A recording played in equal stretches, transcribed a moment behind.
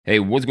Hey,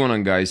 what's going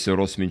on guys?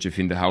 Ross Minchev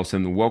in the house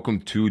and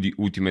welcome to the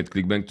Ultimate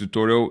ClickBank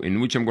tutorial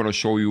in which I'm going to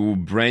show you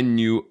brand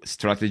new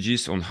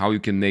strategies on how you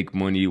can make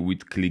money with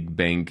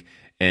ClickBank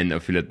and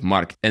affiliate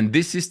marketing. And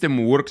this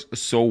system works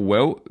so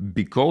well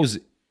because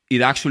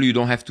you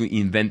don't have to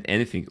invent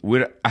anything.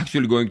 We're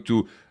actually going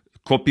to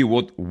copy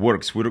what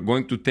works. We're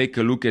going to take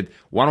a look at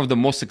one of the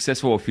most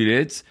successful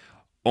affiliates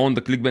on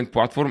the ClickBank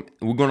platform.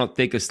 We're going to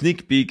take a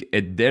sneak peek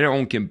at their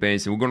own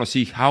campaigns and we're going to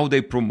see how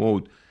they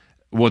promote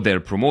what they're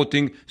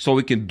promoting so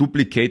we can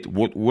duplicate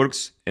what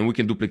works and we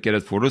can duplicate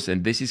it for us,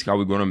 and this is how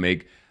we're going to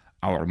make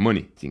our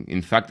money.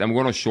 In fact, I'm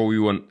going to show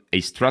you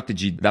a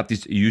strategy that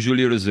is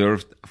usually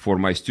reserved for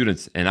my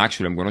students, and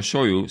actually I'm going to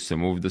show you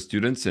some of the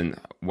students and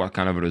what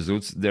kind of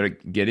results they're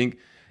getting.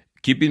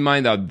 Keep in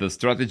mind that the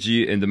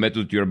strategy and the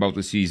method you're about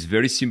to see is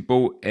very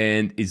simple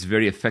and it's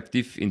very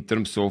effective in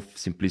terms of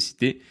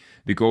simplicity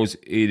because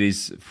it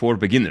is for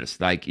beginners.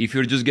 Like if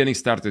you're just getting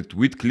started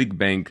with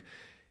ClickBank,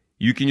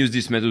 you can use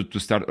this method to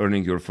start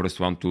earning your first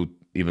 $1 to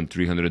even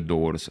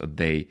 $300 a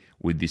day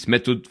with this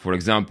method. For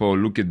example,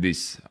 look at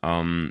this.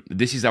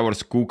 This is our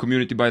school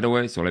community, by the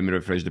way. So let me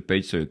refresh the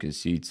page so you can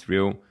see it's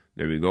real.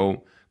 There we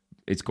go.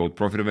 It's called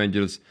Profit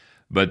Evangels.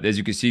 But as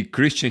you can see,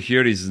 Christian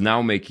here is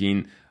now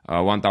making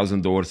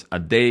 $1,000 a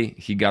day.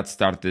 He got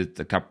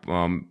started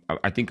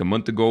I think a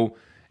month ago,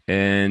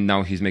 and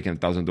now he's making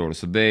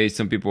 $1,000 a day.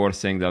 Some people are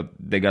saying that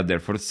they got their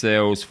first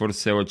sale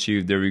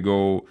achieved. There we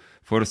go.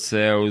 First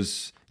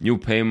sales. New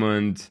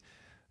payment.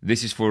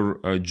 This is for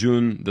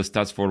June, the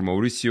stats for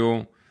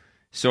Mauricio.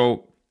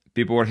 So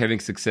people are having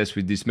success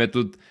with this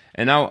method.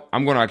 And now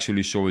I'm going to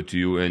actually show it to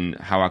you and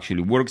how it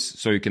actually works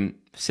so you can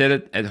set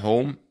it at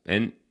home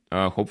and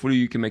hopefully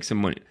you can make some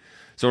money.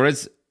 So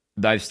let's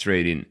dive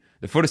straight in.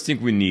 The first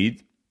thing we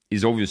need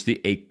is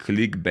obviously a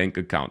ClickBank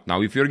account.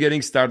 Now, if you're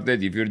getting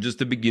started, if you're just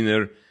a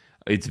beginner,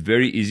 it's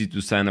very easy to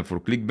sign up for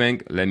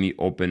ClickBank. Let me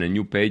open a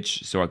new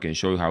page so I can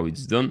show you how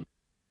it's done.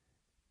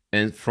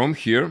 And from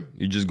here,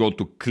 you just go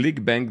to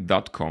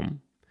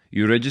clickbank.com.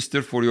 You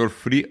register for your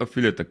free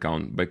affiliate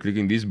account by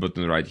clicking this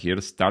button right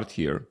here, start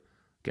here,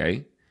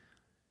 okay?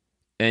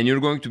 And you're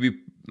going to be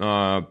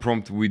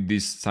prompted with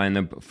this sign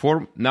up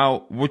form.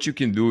 Now, what you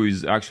can do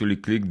is actually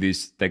click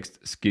this text,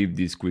 skip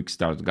this quick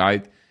start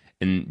guide,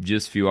 and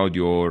just fill out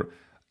your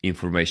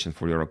information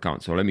for your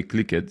account. So let me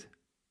click it.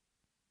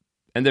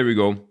 And there we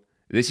go.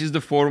 This is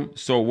the form.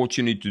 So what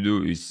you need to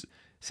do is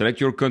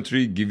select your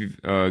country,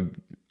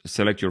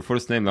 select your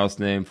first name, last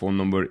name, phone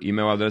number,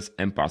 email address,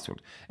 and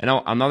password. And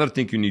now another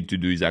thing you need to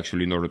do is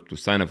actually, in order to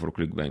sign up for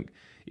ClickBank,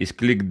 is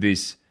click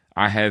this.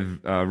 I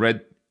have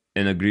read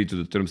and agreed to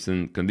the terms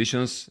and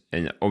conditions.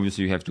 And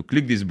obviously you have to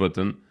click this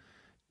button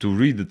to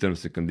read the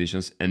terms and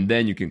conditions, and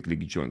then you can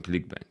click join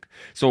ClickBank.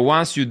 So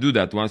once you do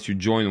that, once you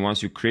join,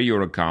 once you create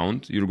your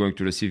account, you're going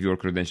to receive your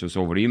credentials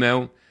over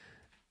email.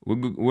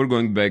 We're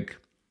going back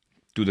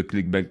to the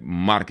ClickBank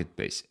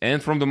marketplace.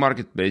 And from the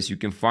marketplace, you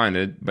can find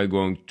it by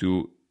going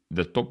to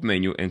the top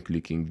menu and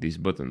clicking this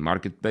button,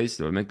 marketplace.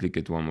 So let me click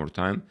it one more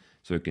time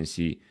so you can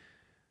see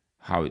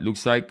how it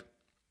looks like.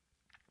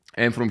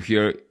 And from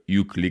here,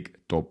 you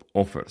click top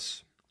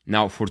offers.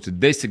 Now for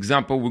today's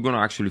example, we're gonna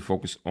actually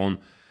focus on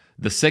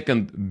the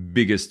second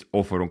biggest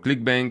offer on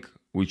ClickBank,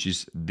 which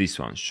is this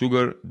one,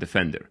 Sugar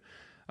Defender.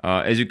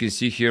 As you can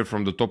see here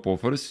from the top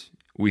offers,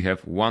 we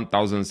have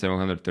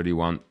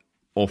 1,731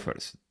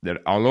 offers. There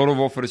are a lot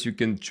of offers you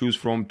can choose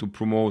from to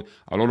promote,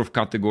 a lot of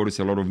categories,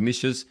 a lot of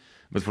niches.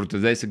 But for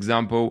today's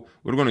example,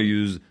 we're going to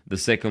use the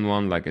second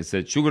one. Like I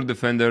said, Sugar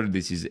Defender.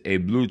 This is a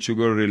blood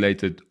sugar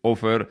related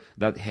offer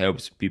that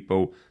helps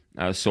people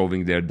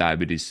solving their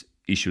diabetes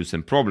issues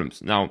and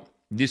problems. Now,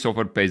 this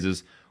offer pays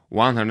us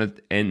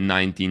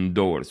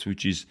 $119,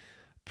 which is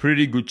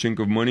pretty good chunk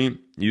of money.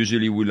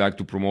 Usually we like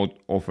to promote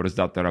offers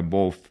that are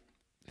above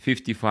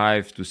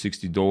 $55 to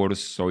 $60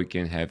 so we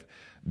can have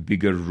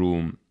bigger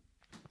room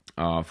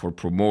for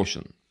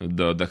promotion.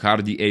 The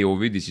hardy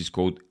AOV, this is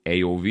called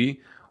AOV,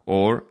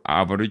 or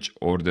average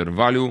order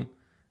value.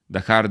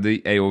 The higher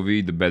the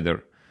AOV, the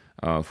better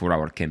for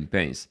our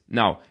campaigns.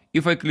 Now,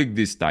 if I click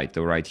this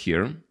title right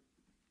here,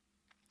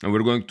 and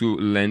we're going to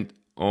land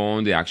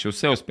on the actual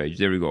sales page.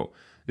 There we go.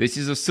 This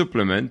is a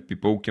supplement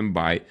people can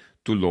buy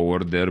to lower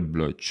their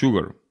blood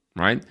sugar,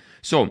 right?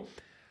 So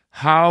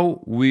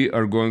how we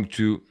are going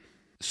to...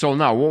 So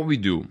now what we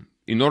do,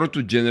 in order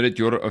to generate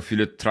your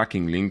affiliate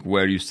tracking link,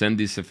 where you send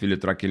this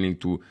affiliate tracking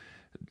link to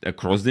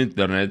across the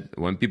internet,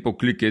 when people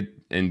click it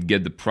and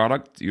get the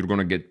product, you're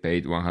gonna get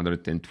paid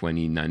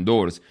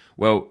 $129.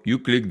 Well, you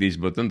click this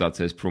button that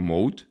says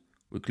promote.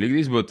 We click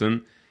this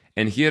button,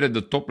 and here at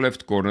the top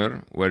left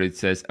corner where it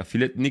says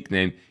affiliate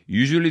nickname,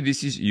 usually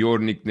this is your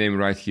nickname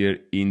right here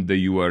in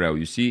the URL.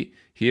 You see,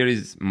 here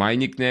is my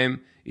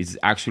nickname. It's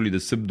actually the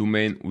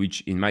subdomain,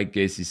 which in my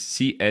case is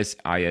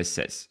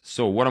CSISS.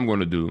 So what I'm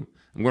gonna do,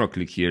 I'm gonna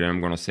click here and I'm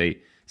gonna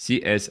say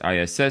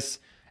CSISS,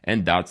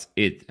 and that's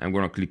it. I'm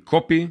gonna click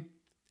copy.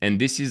 And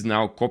this is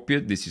now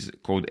copied. This is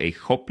called a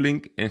hop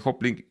link, and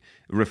hop link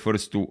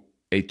refers to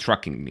a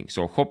tracking link.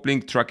 So hop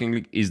link, tracking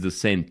link is the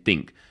same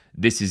thing.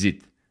 This is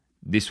it.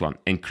 this one,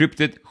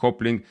 encrypted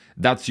hop link.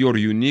 That's your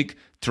unique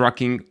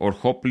tracking or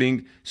hop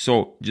link.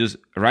 So just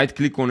right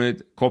click on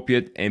it, copy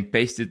it and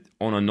paste it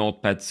on a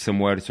notepad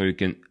somewhere so you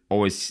can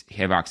always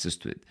have access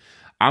to it.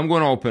 I'm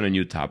going to open a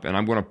new tab and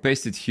I'm going to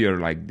paste it here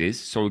like this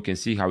so we can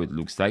see how it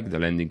looks like, the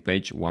landing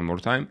page one more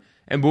time.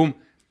 And boom,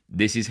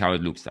 this is how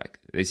it looks like.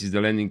 This is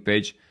the landing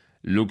page.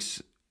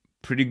 Looks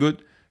pretty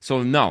good.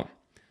 So now,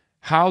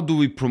 how do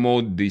we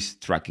promote this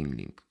tracking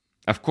link?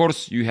 Of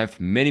course, you have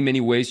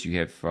many ways. You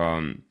have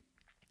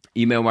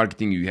email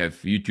marketing, you have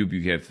YouTube,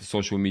 you have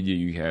social media,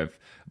 you have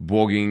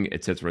blogging,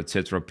 etc.,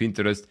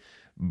 Pinterest.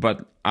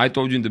 But I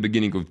told you in the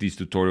beginning of this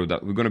tutorial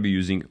that we're going to be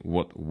using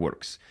what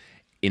works.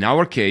 In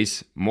our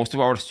case, most of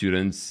our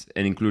students,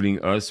 and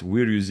including us,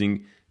 we're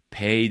using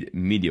paid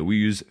media. We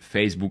use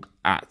Facebook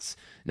ads.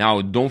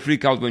 Now, don't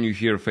freak out when you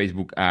hear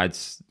Facebook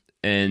ads.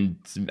 And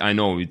I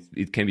know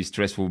it can be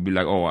stressful, be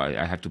like, oh,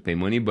 I have to pay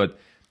money. But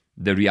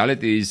the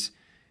reality is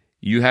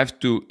you have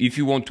to, if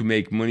you want to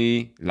make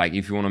money, like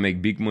if you want to make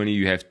big money,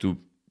 you have to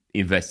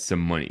invest some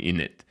money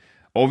in it.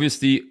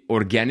 Obviously,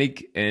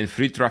 organic and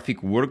free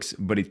traffic works,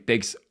 but it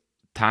takes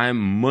time,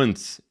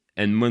 months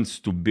and months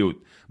to build.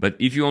 But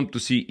if you want to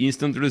see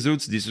instant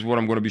results, this is what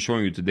I'm going to be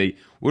showing you today.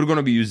 We're going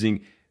to be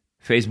using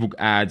Facebook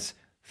ads,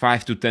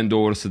 $5 to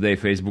 $10 a day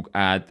Facebook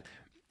ad,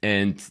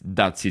 and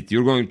that's it.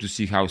 You're going to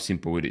see how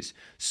simple it is.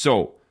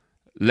 So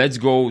let's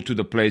go to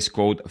the place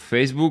called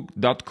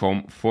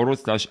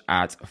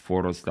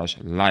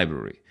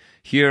facebook.com/ads/library.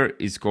 Here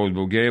it's called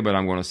Bulgaria, but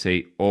I'm going to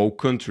say all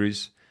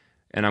countries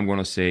and I'm going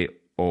to say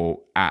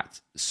all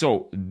ads.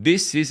 So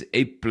this is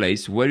a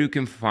place where you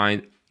can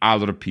find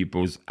other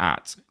people's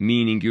ads,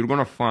 meaning you're going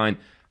to find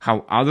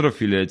how other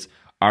affiliates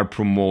are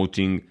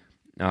promoting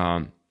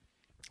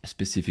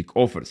specific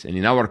offers. And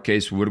in our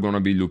case, we're going to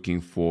be looking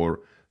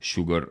for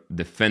Sugar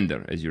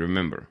Defender, as you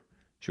remember.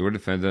 Sugar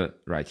Defender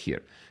right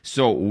here.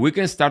 So we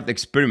can start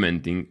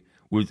experimenting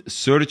with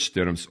search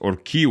terms or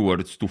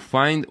keywords to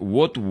find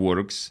what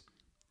works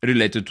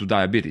related to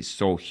diabetes.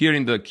 So here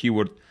in the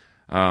keyword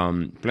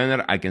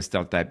planner, I can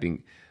start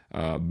typing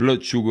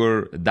blood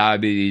sugar,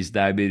 diabetes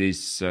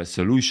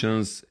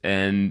solutions,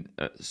 and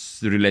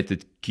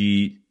related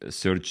key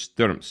search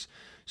terms.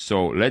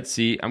 So let's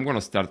see, I'm going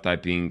to start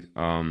typing,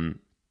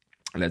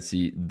 let's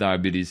see,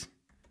 diabetes,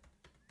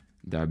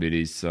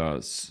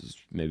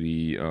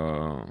 maybe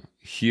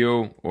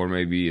heal, or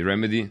maybe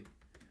remedy,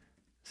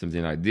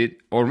 something like that,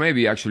 or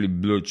maybe actually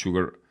blood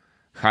sugar,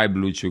 high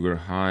blood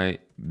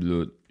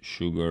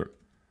sugar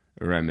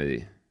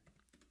remedy.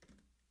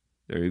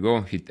 There you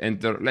go, hit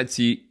enter. Let's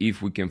see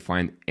if we can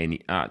find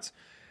any ads.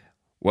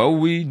 Well,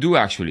 we do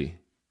actually.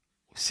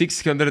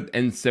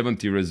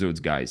 670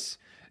 results, guys.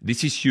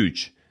 This is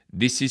huge.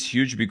 This is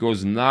huge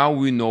because now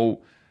we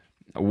know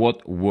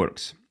what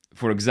works.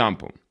 For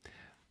example,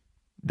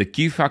 the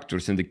key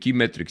factors and the key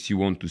metrics you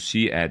want to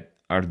see at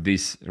are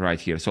this right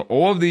here. So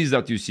all of these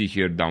that you see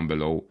here down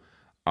below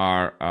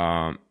are,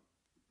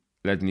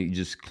 let me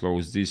just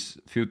close this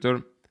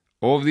filter.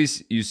 All of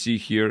these you see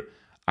here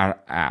are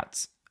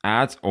ads.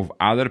 Ads of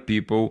other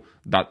people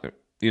that,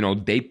 you know,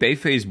 they pay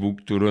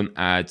Facebook to run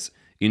ads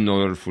in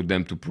order for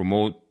them to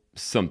promote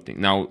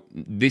something. Now,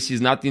 this is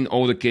not in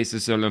all the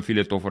cases an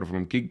affiliate offer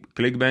from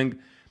ClickBank,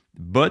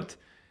 but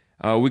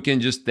we can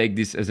just take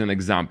this as an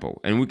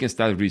example and we can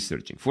start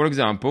researching. For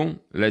example,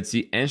 let's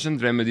see,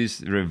 Ancient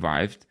Remedies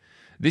Revived.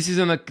 This is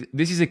a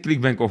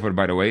ClickBank offer,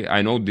 by the way.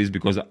 I know this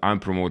because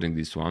I'm promoting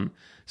this one.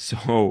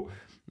 So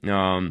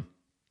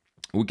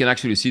we can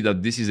actually see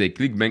that this is a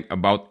ClickBank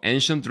about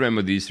Ancient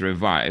Remedies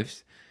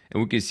Revived,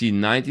 and we can see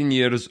 19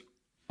 years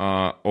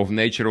of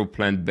natural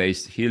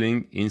plant-based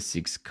healing in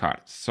 6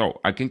 cards.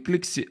 So I can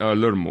click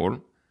learn more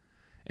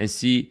and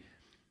see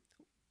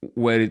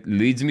where it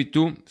leads me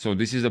to. So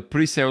this is a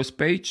pre-sales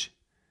page,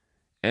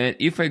 and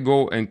if I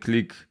go and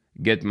click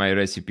get my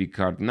recipe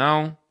card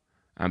now,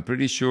 I'm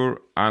pretty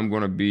sure I'm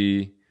gonna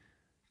be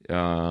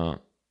yeah,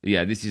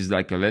 this is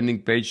like a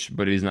landing page,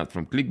 but it is not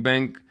from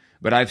ClickBank.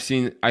 But I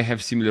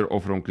have similar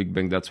offer on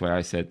ClickBank. That's why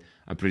I said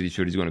I'm pretty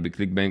sure it's going to be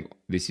ClickBank.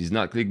 This is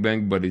not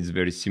ClickBank, but it's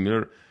very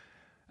similar,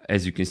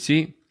 as you can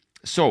see.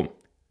 So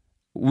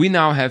we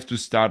now have to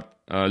start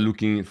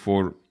looking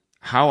for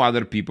how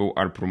other people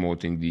are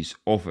promoting these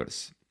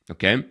offers,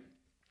 okay,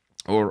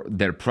 or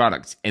their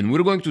products. And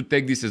we're going to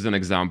take this as an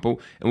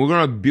example, and we're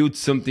going to build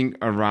something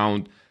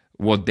around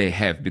what they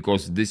have,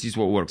 because this is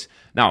what works.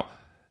 Now,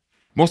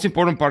 most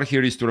important part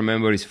here is to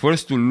remember is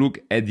first to look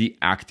at the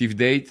active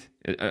date.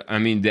 I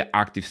mean the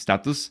active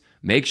status.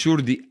 Make sure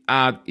the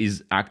ad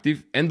is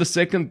active. And the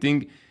second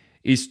thing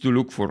is to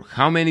look for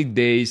how many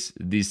days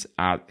this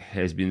ad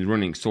has been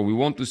running. So we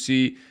want to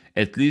see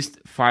at least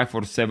 5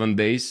 or 7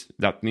 days.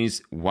 That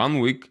means 1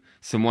 week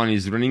someone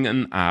is running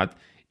an ad.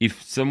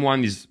 If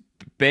someone is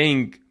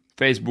paying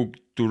Facebook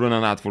to run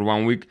an ad for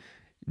 1 week,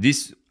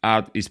 this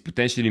ad is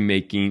potentially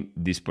making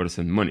this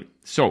person money.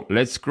 So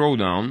let's scroll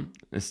down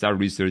and start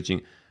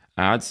researching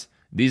ads.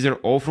 These are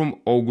all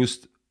from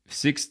August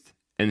 6th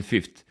and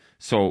 5th.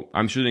 So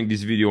I'm shooting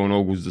this video on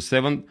August the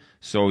 7th.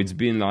 So it's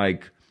been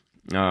like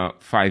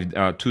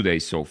 2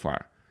 days so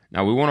far.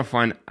 Now we want to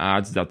find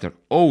ads that are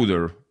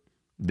older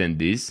than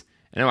this.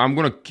 And I'm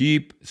going to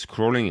keep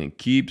scrolling and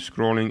keep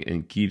scrolling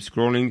and keep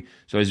scrolling.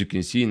 So as you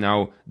can see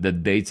now, the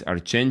dates are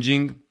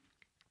changing.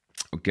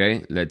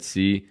 Okay, let's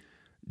see.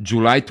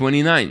 July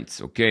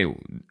 29th. Okay,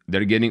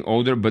 they're getting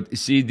older, but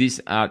see this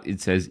ad,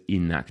 it says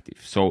inactive.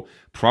 So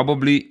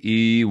probably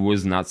it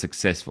was not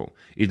successful.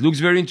 It looks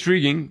very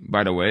intriguing,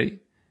 by the way.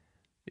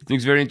 It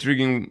looks very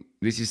intriguing.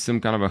 This is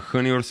some kind of a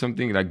honey or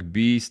something, like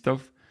bee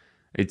stuff.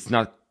 It's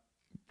not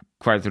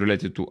quite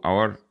related to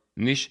our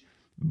niche,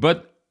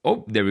 but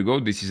oh, there we go.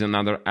 This is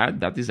another ad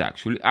that is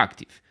actually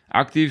active.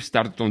 Active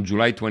started on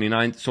July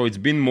 29th, so it's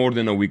been more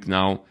than a week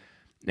now.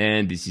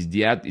 And this is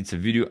the ad. It's a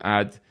video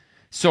ad.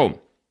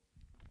 So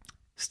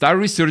start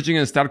researching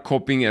and start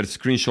copying and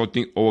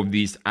screenshotting all of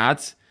these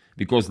ads,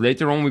 because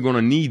later on we're going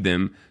to need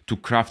them to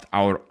craft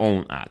our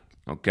own ad.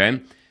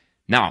 Okay.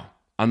 Now,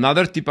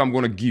 another tip I'm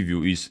going to give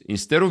you is,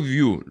 instead of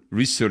you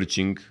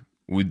researching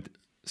with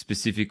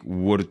specific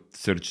word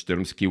search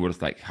terms,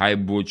 keywords like high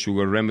blood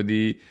sugar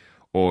remedy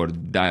or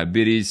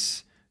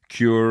diabetes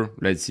cure.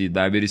 Let's see,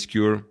 diabetes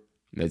cure.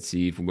 Let's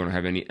see if we're going to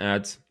have any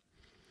ads.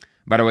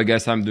 By the way,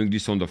 guys, I'm doing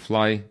this on the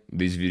fly,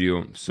 this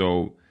video.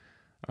 So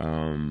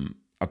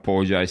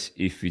apologize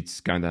if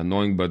it's kind of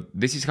annoying, but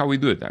this is how we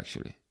do it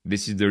actually.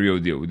 This is the real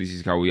deal. This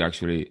is how we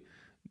actually,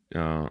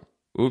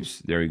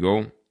 oops, there we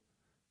go.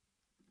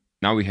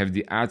 Now we have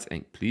the ads,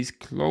 and please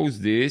close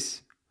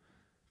this.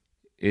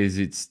 Is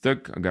it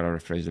stuck? I gotta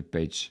refresh the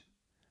page.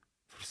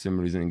 For some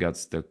reason it got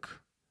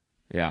stuck.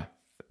 Yeah,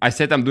 I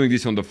said I'm doing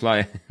this on the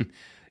fly.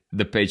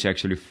 The page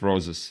actually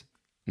froze.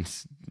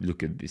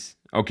 Look at this.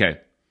 Okay.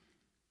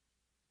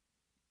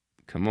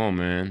 Come on,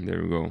 man.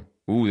 There we go.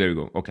 Ooh, there we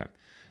go. Okay.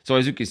 So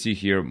as you can see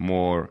here,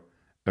 more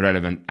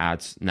relevant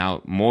ads.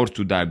 Now, more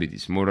to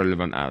diabetes. More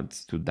relevant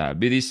ads to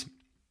diabetes.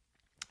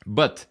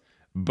 But,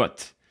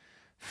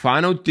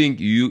 final thing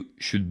you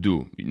should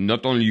do,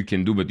 not only you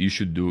can do, but you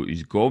should do,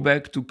 is go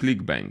back to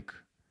ClickBank.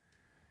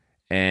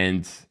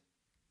 And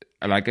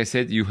like I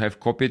said, you have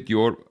copied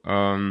your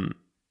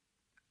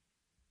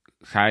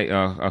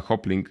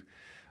hop link,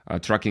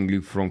 tracking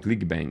link from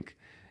ClickBank.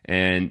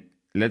 And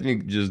let me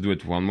just do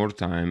it one more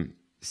time.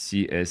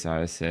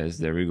 CSISS,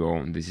 there we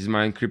go. This is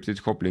my encrypted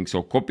hop link.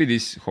 So copy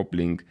this hop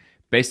link,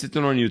 paste it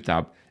on a new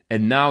tab.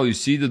 And now you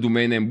see the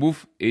domain name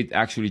booth, it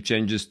actually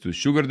changes to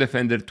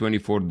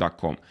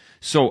sugardefender24.com.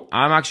 So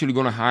I'm actually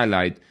going to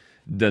highlight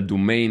the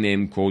domain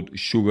name called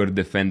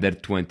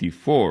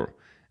sugardefender24.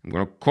 I'm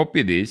going to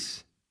copy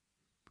this,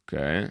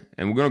 okay,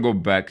 and we're going to go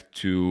back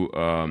to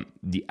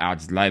the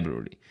ads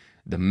library,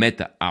 the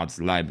meta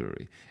ads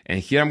library. And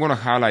here I'm going to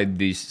highlight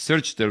these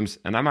search terms,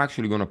 and I'm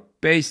actually going to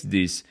paste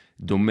this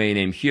domain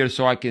name here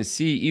so I can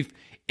see if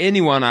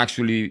anyone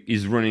actually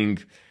is running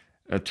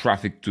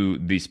traffic to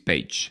this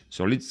page.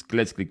 So let's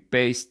click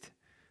paste,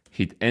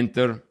 hit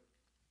enter,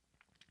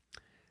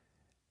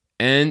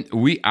 and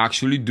we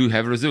actually do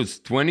have results.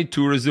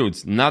 22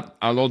 results, not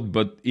a lot,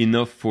 but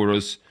enough for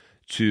us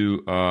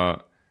to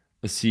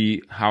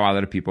see how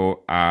other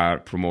people are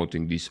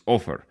promoting this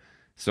offer.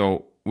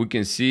 So we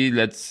can see,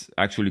 let's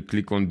actually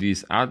click on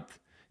this ad.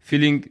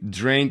 Feeling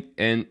drained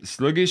and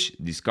sluggish?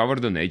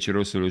 Discover the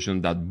natural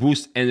solution that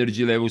boosts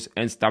energy levels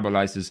and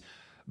stabilizes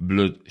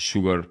blood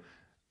sugar.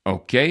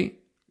 Okay.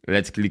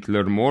 Let's click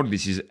learn more.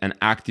 This is an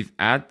active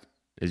ad.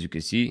 As you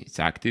can see, it's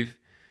active.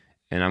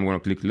 And I'm going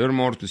to click learn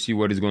more to see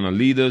where it's going to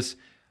lead us.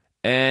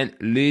 And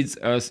leads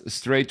us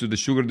straight to the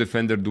Sugar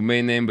Defender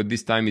domain name, but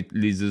this time it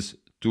leads us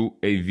to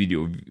a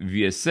video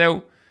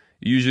VSL.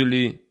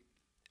 Usually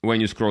when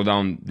you scroll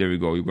down, there we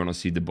go, you're going to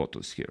see the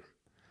buttons here.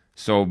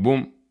 So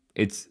boom,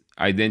 it's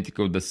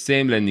identical, the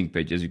same landing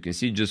page as you can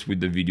see, just with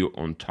the video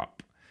on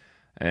top.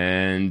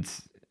 And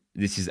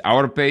this is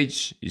our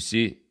page, you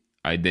see,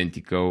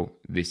 identical.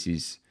 This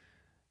is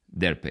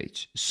their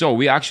page. So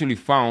we actually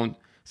found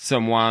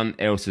someone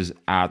else's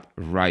ad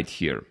right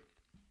here.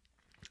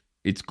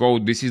 It's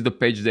called, this is the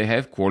page they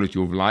have,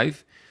 quality of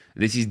life.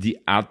 This is the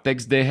ad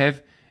text they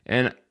have,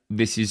 and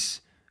this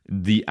is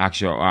the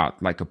actual ad,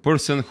 like a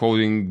person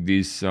holding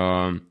this,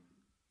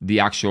 the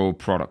actual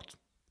product,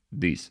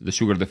 this, the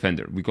Sugar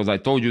Defender, because I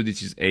told you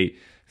this is a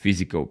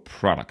physical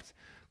product.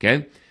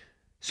 Okay,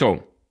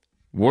 so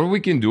what we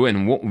can do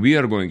and what we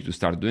are going to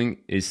start doing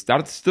is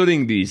start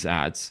studying these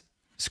ads,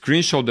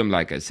 screenshot them,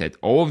 like I said,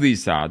 all of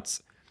these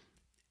ads,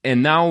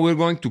 and now we're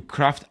going to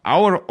craft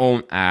our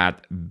own ad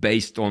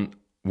based on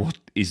what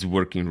is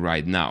working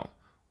right now.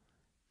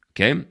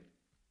 Okay.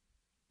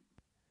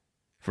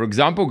 For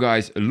example,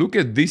 guys, look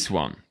at this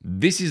one.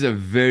 This is a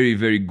very,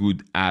 very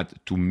good ad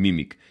to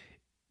mimic.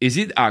 Is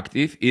it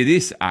active? It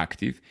is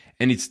active,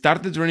 and it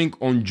started running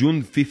on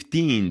June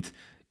 15th.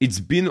 It's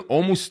been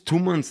almost 2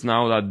 months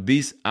now that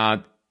this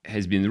ad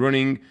has been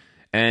running,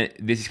 and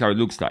this is how it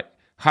looks like.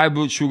 High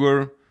blood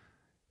sugar,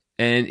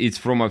 and it's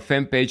from a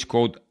fan page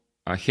called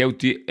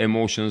Healthy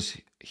Emotions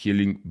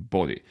Healing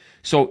Body.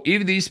 So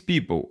if these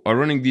people are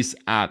running this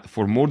ad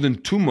for more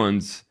than 2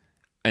 months,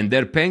 and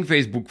they're paying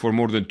Facebook for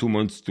more than 2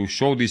 months to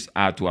show this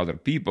ad to other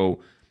people,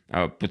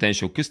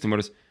 potential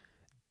customers,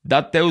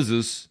 that tells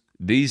us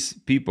these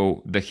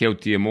people, the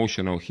healthy,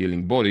 emotional,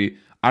 healing body,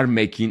 are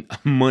making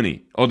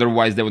money.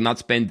 Otherwise, they would not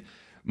spend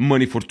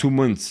money for 2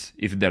 months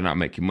if they're not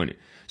making money.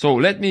 So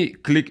let me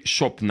click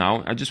shop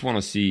now. I just want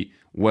to see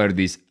where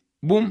this,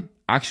 boom,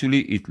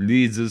 actually it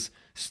leads us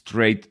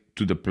straight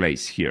to the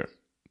place here,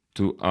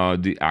 to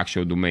the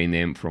actual domain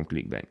name from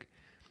ClickBank.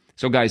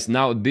 So guys,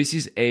 now this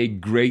is a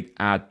great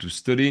ad to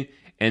study,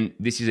 and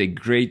this is a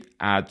great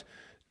ad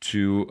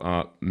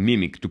to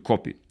mimic, to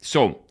copy.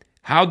 So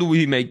how do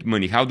we make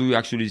money? How do we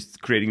actually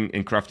creating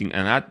and crafting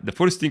an ad? The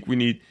first thing we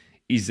need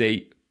is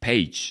a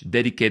page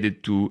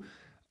dedicated to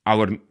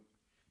our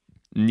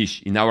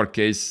niche. In our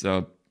case,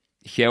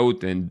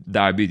 health and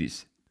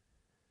diabetes.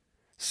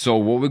 So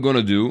what we're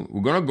gonna do,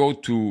 we're gonna go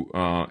to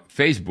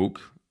Facebook,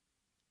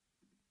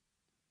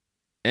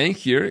 and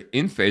here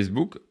in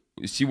Facebook,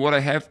 you see what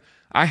I have?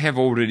 I have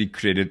already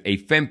created a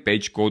fan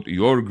page called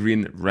Your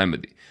Green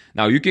Remedy.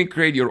 Now you can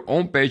create your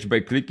own page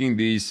by clicking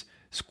these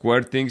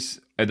square things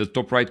at the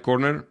top right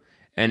corner,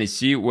 and you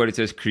see where it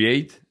says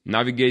create,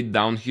 navigate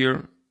down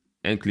here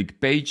and click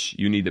page.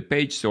 You need a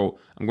page, so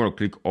I'm gonna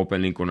click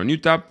open link on a new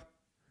tab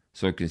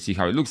so you can see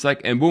how it looks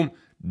like, and boom,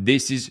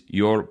 this is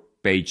your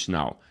page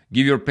now.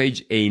 Give your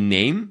page a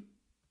name.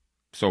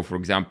 So for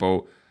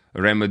example,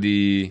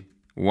 Remedy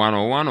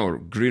 101 or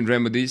Green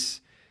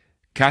Remedies.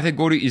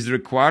 Category is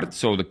required,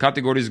 so the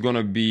category is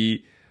gonna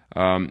be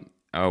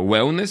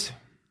wellness,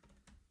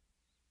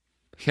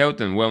 health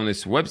and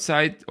wellness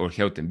website, or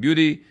health and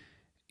beauty,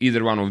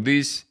 either one of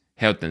these,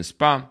 health and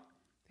spa,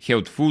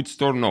 health food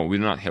store, no, we're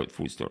not health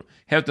food store,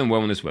 health and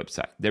wellness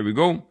website. There we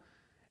go.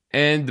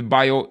 And the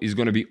bio is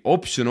gonna be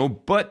optional,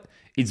 but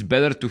it's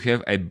better to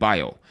have a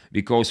bio,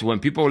 because when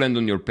people land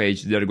on your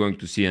page, they're going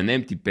to see an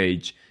empty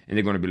page and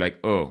they're gonna be like,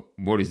 oh,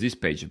 what is this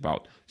page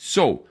about?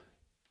 So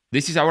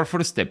this is our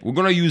first step. We're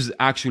gonna use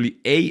actually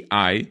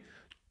AI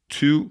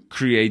to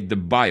create the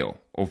bio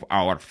of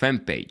our fan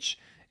page.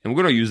 And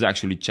we're gonna use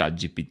actually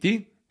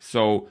ChatGPT.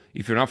 So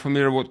if you're not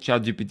familiar with what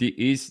ChatGPT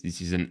is,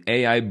 this is an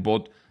AI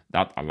bot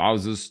that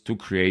allows us to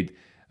create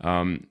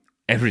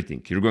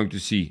everything. You're going to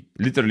see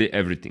literally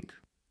everything.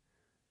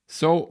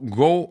 So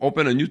go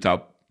open a new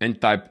tab and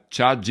type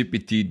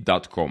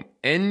chatgpt.com.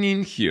 And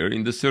in here,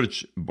 in the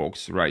search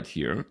box right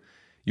here,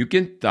 you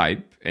can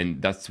type,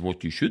 and that's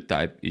what you should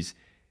type, is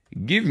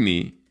give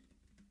me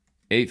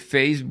a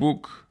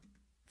Facebook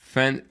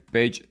fan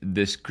page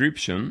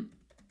description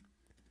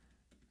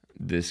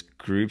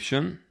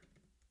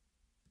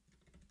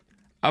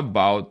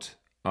about,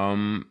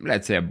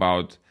 let's say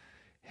about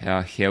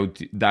health,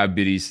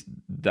 diabetes,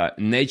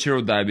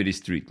 natural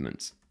diabetes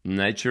treatments.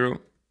 Natural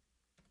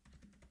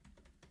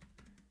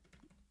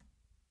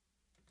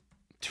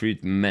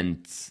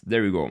treatments.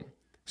 There we go.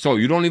 So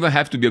you don't even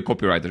have to be a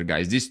copywriter,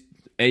 guys. This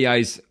AI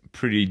is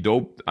pretty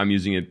dope. I'm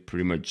using it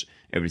pretty much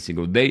every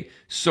single day.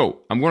 So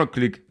I'm gonna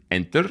click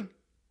enter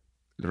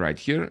right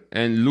here,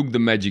 and look, the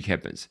magic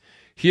happens.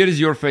 Here is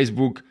your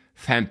Facebook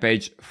fan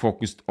page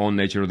focused on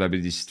natural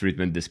diabetes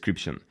treatment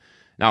description.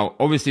 Now,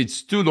 obviously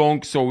it's too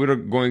long, so we're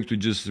going to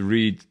just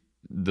read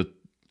the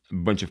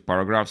bunch of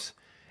paragraphs.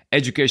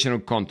 Educational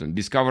content,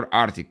 discover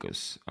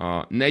articles,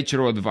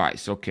 natural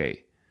advice,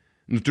 okay.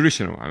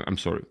 Nutritional, I'm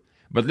sorry.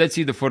 But let's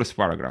see the first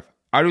paragraph.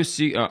 Are you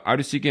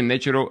seeking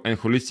natural and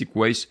holistic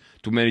ways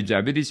to manage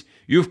diabetes?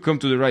 You've come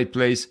to the right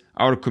place.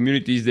 Our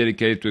community is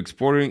dedicated to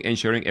exploring and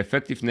sharing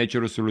effective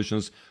natural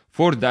solutions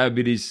for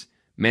diabetes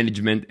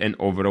management and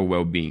overall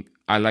well-being.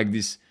 I like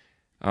this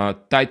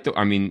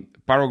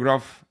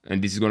paragraph,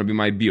 and this is going to be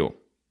my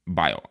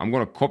bio. I'm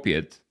going to copy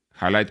it,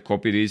 highlight,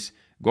 copy this,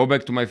 go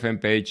back to my fan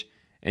page,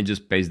 and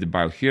just paste the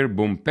bio here.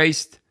 Boom,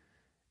 paste.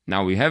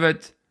 Now we have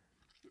it.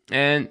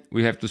 And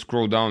we have to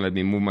scroll down. Let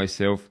me move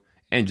myself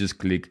and just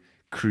click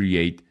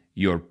create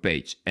your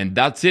page. And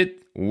that's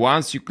it.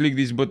 Once you click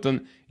this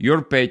button,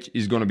 your page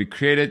is going to be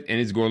created,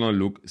 and it's going to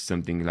look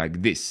something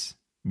like this.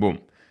 Boom.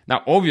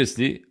 Now,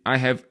 obviously, I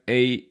have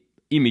a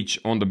image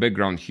on the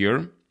background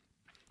here.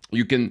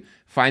 You can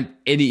find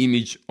any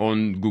image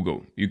on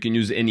Google. You can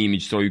use any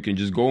image. So you can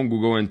just go on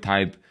Google and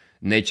type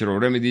natural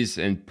remedies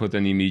and put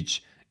an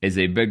image as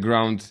a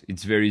background.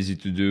 It's very easy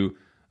to do.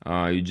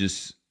 You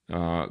just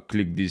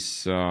click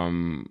this,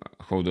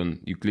 hold on,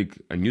 you click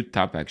a new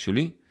tab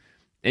actually,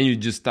 and you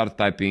just start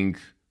typing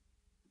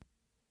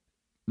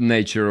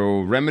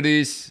natural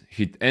remedies,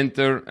 hit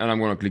enter, and I'm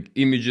gonna click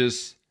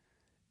images.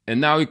 And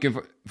now you can,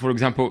 for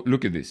example,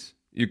 look at this.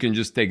 You can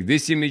just take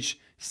this image,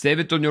 save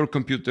it on your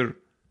computer,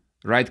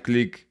 right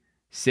click,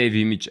 save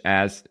image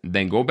as,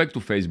 then go back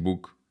to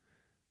Facebook.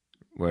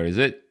 Where is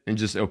it? And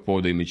just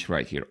upload the image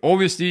right here.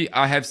 Obviously,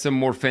 I have some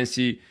more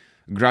fancy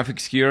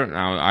graphics here.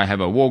 Now I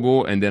have a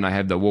logo, and then I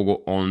have the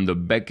logo on the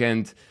back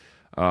end,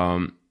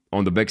 on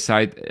the back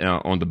side,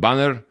 on the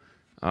banner.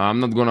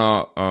 I'm not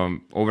gonna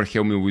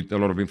overwhelm you with a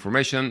lot of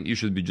information. You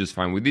should be just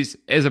fine with this.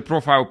 As a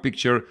profile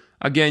picture,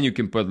 again, you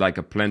can put like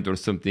a plant or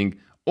something,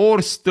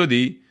 or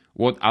study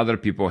what other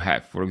people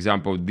have. For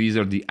example, these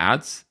are the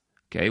ads,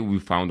 okay, we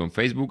found on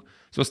Facebook.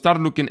 So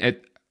start looking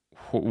at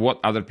what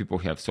other people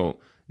have. So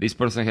this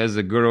person has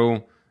a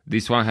girl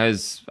This one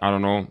has, I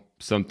don't know,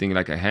 something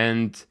like a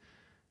hand.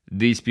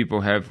 These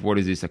people have, what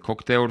is this, a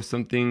cocktail or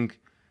something?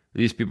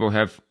 These people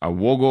have a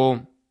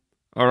logo.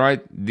 All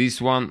right, this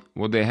one,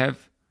 what they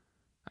have,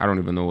 I don't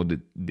even know what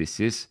this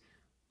is,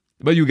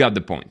 but you got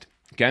the point,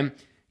 okay?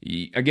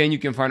 Again, you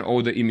can find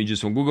all the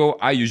images on Google.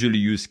 I usually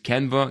use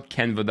Canva.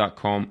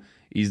 Canva.com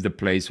is the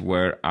place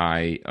where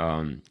I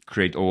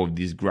create all of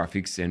these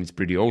graphics, and it's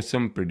pretty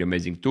awesome, pretty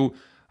amazing too.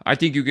 I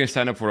think you can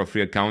sign up for a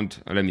free account.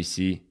 Let me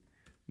see.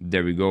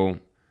 There we go.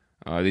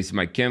 This is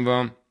my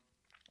Canva.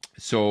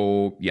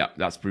 So yeah,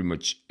 that's pretty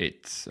much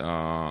it.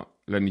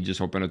 Let me just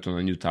open it on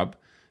a new tab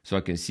so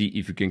I can see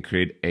if you can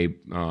create a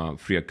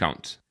free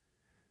account.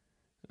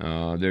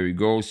 There we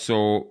go.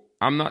 So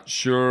I'm not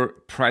sure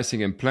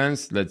pricing and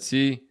plans. Let's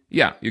see.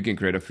 Yeah, you can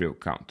create a free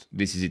account.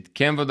 This is it,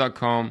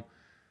 canva.com,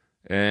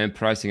 and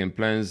pricing and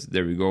plans.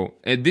 There we go.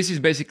 And this is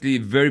basically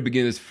very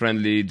beginners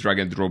friendly drag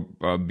and drop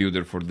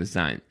builder for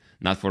design,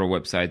 not for a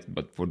website,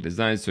 but for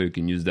design. So you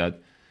can use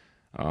that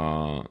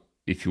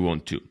if you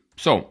want to.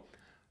 So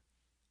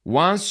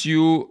once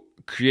you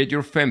create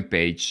your fan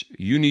page,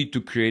 you need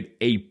to create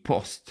a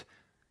post.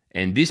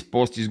 And this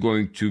post is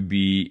going to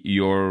be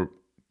your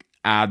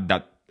ad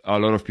that a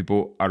lot of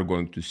people are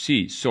going to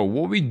see. So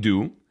what we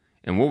do,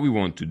 and what we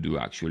want to do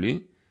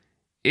actually,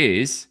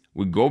 is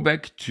we go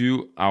back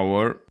to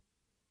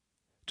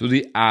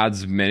the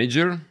ads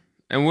manager,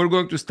 and we're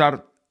going to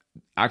start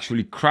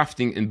actually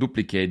crafting and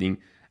duplicating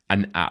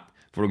an ad.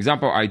 For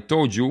example, I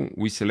told you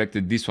we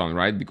selected this one,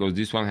 right? Because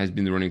this one has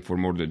been running for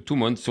more than 2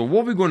 months. So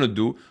what we're going to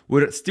do,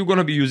 we're still going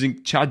to be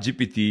using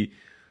ChatGPT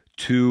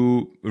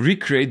to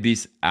recreate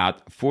this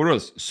ad for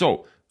us.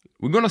 So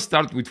we're going to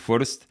start with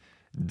first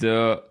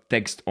the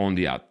text on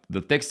the ad.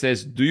 The text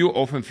says, do you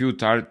often feel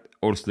tired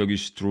or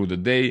sluggish through the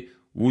day?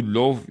 Would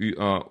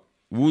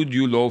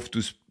you love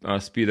to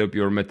speed up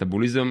your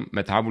metabolism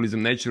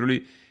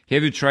naturally?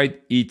 Have you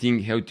tried eating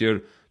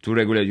healthier to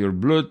regulate your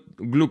blood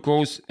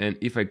glucose? And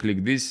if I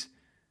click this,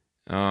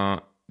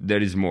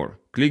 there is more.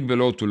 Click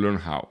below to learn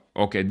how.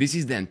 Okay, this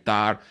is the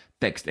entire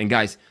text. And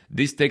guys,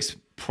 this text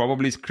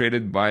probably is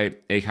created by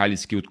a highly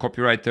skilled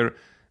copywriter,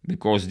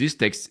 because this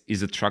text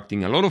is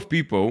attracting a lot of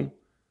people,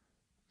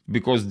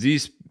 because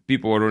these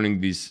people are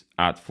running this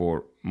ad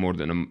for more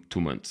than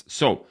 2 months.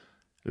 So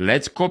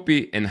let's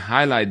copy and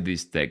highlight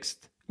this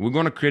text. We're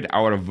going to create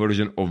our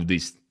version of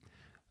this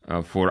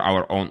for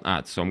our own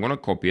ad. So I'm going to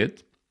copy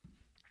it.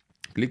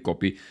 Click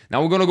copy.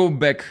 Now we're going to go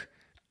back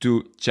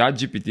to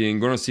ChatGPT and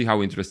going to see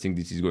how interesting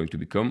this is going to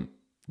become.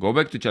 Go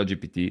back to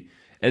ChatGPT.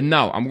 And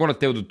now I'm going to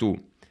tell the tool.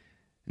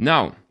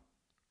 Now.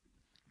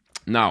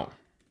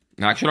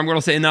 Actually, I'm going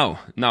to say now.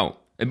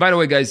 And by the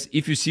way, guys,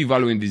 if you see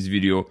value in this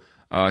video,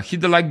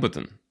 hit the like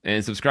button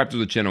and subscribe to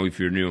the channel if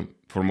you're new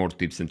for more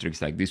tips and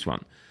tricks like this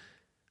one.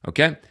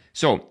 Okay,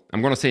 so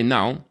I'm gonna say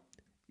now,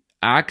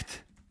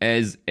 act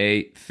as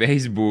a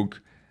Facebook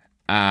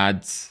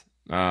ads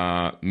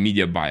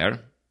media buyer,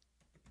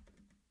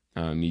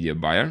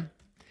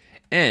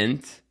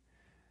 and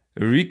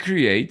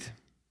recreate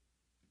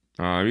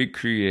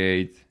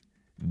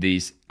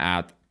this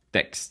ad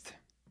text.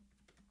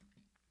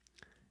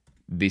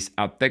 This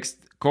ad text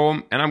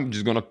column, and I'm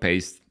just gonna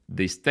paste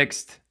this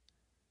text.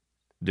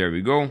 There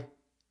we go.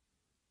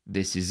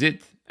 This is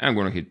it. I'm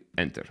gonna hit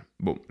enter.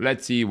 Boom.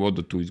 Let's see what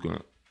the tool is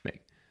gonna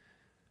make.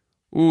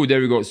 Ooh, there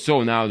we go.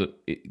 So now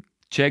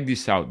check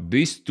this out.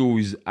 This tool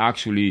is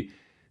actually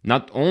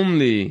not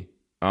only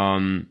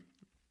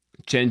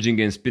changing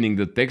and spinning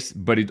the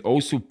text, but it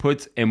also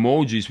puts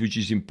emojis, which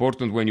is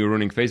important when you're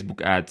running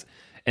Facebook ads.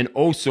 And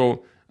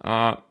also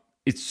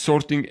it's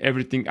sorting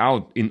everything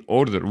out in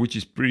order, which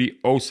is pretty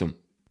awesome.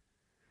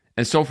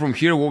 And so from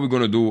here, what we're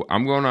gonna do,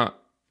 I'm gonna,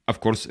 of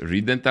course,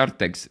 read the entire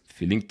text.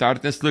 Feeling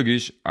tired and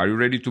sluggish? Are you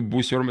ready to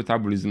boost your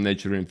metabolism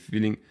naturally and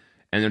feeling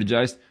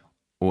energized?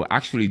 Oh,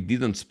 actually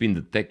didn't spin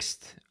the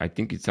text. I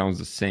think it sounds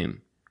the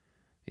same.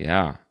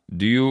 Yeah.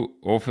 Do you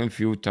often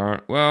feel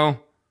tired?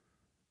 Well,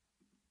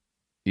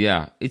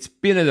 yeah, it's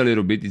pinned a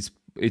little bit.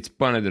 It's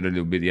punned a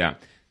little bit, yeah.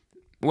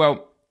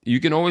 Well, you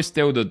can always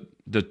tell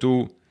the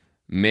tool,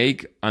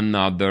 make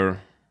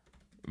another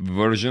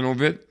version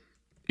of it.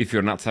 If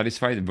you're not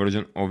satisfied,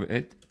 version of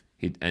it,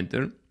 hit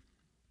enter.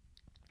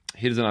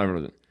 Here's another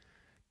version.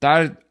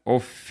 Tired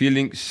of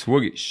feeling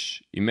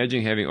sluggish.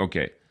 Imagine having,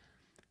 okay,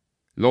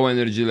 low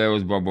energy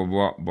levels, blah, blah,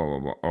 blah, blah, blah,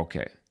 blah.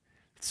 Okay.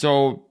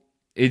 So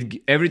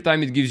every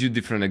time it gives you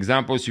different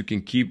examples, you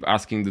can keep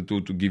asking the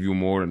tool to give you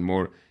more and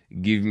more.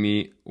 Give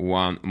me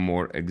one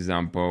more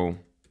example.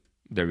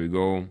 There we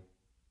go.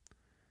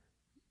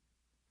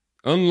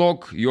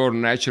 Unlock your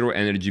natural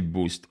energy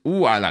boost.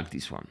 Ooh, I like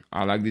this one.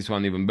 I like this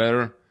one even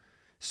better.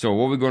 So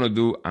what we're going to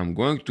do, I'm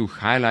going to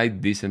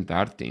highlight this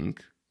entire thing.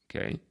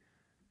 Okay.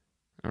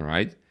 All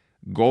right.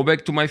 Go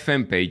back to my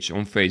fan page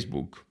on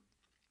Facebook.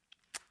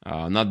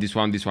 Not this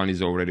one. This one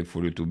is already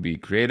for you to be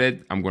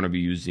created. I'm going to be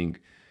using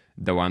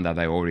the one that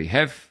I already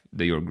have,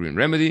 the Your Green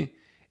Remedy.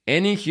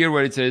 And in here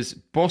where it says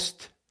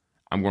post,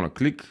 I'm going to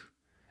click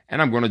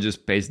and I'm going to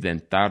just paste the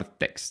entire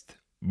text.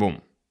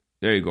 Boom.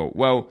 There you go.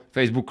 Well,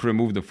 Facebook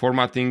removed the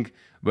formatting,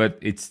 but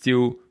it's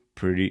still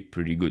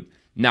pretty good.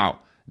 Now,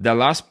 the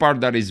last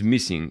part that is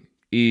missing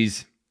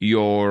is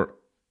your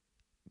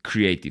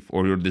creative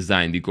or your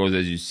design, because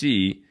as you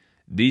see,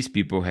 these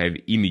people have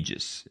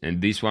images,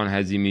 and this one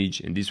has image,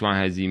 and this one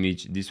has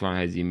image, this one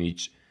has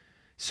image.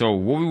 So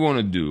what we want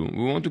to do,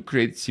 we want to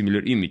create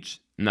similar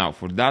image. Now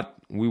for that,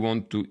 we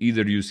want to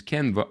either use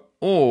Canva,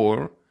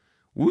 or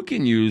we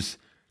can use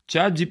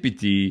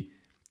ChatGPT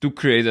to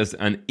create us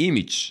an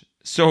image.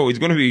 So it's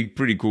going to be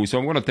pretty cool. So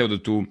I'm going to tell the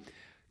tool,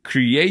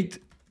 create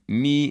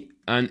me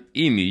an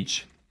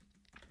image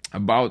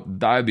about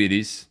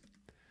diabetes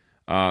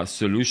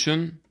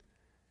solution.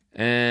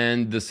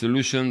 And the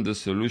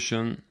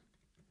solution,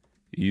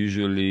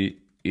 usually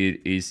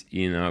it is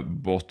in a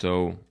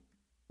bottle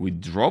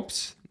with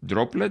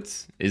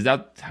droplets. Is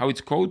that how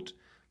it's called?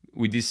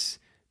 With this,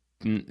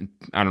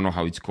 I don't know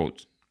how it's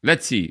called.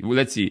 Let's see.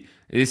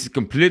 This is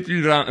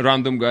completely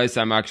random, guys.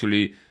 I'm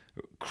actually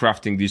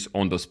crafting this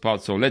on the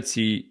spot. So let's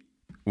see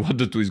what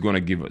the tool is going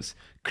to give us.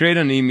 Create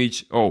an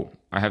image. Oh,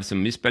 I have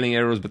some misspelling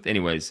errors, but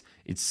anyways,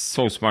 it's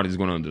so smart, it's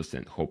going to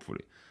understand,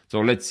 hopefully. So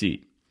let's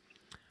see.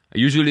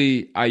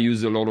 Usually I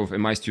use a lot of,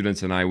 and my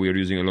students and I, we are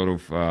using a lot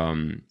of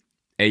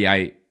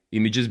AI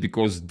images,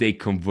 because they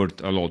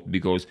convert a lot,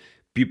 because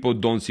people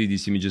don't see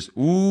these images.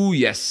 Ooh,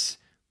 yes,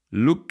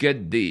 look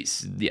at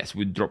this. Yes,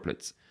 with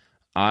droplets.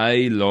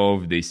 I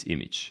love this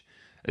image.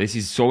 This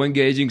is so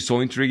engaging, so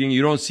intriguing.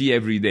 You don't see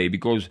every day,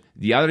 because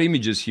the other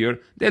images here,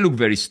 they look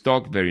very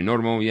stock, very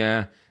normal.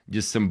 Yeah,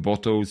 just some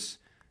bottles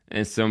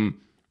and some,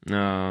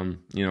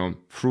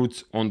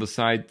 fruits on the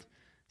side.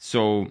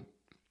 So,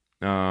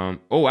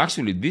 oh,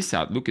 actually, this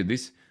ad, look at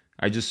this.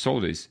 I just saw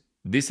this.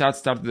 This ad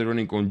started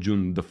running on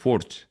June the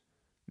 4th.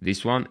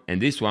 This one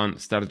and this one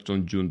started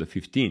on June the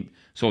 15th.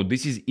 So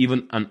this is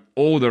even an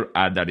older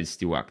ad that is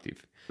still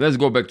active. Let's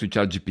go back to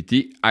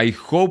ChatGPT. I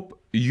hope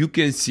you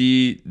can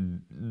see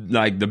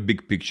like the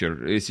big picture.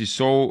 This is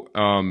so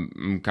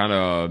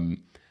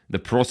the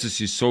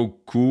process is so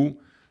cool.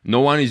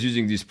 No one is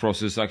using this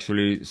process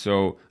actually,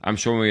 so I'm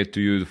showing it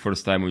to you the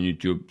first time on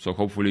YouTube. So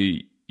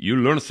hopefully you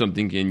learn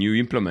something and you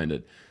implement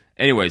it.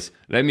 Anyways,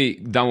 let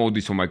me download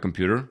this on my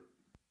computer.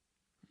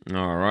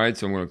 All right,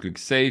 so I'm gonna click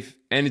save,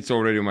 and it's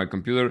already on my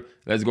computer.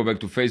 Let's go back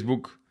to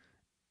Facebook,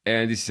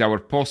 and this is our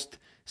post.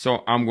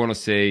 So I'm gonna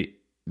say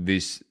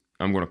this,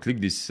 I'm gonna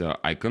click this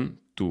icon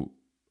to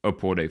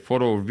upload a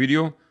photo or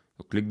video.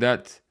 So click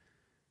that,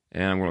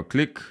 and I'm gonna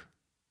click,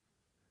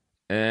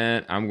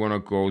 and I'm gonna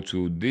go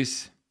to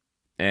this,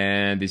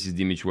 and this is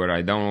the image where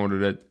I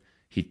downloaded it.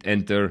 Hit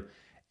enter,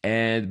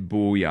 and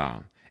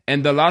booyah.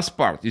 And the last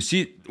part, you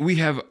see, we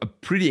have a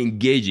pretty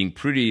engaging,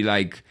 pretty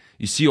like,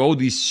 you see all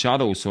these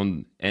shadows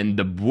on, and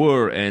the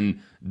blur,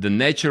 and the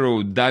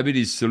natural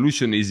diabetes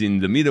solution is in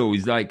the middle.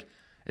 It's like,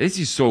 this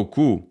is so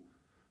cool.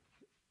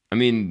 I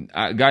mean,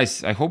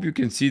 guys, I hope you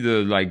can see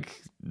the light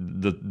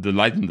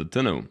in the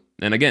tunnel.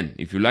 And again,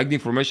 if you like the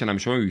information I'm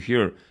showing you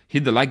here,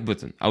 hit the like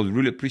button. I would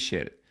really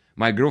appreciate it.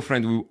 My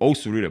girlfriend will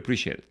also really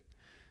appreciate it.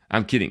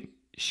 I'm kidding.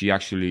 She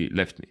actually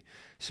left me.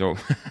 So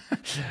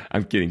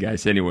I'm kidding,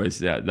 guys.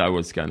 Anyways, yeah, that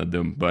was kind of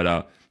dumb.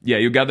 But yeah,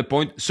 you got the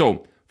point.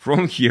 So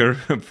from here,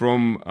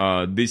 from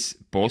this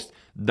post,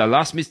 the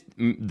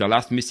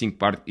last missing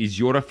part is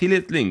your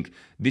affiliate link.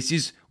 This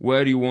is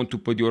where you want to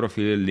put your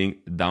affiliate link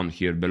down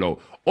here below.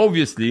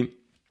 Obviously,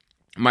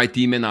 my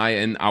team and I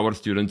and our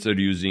students are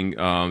using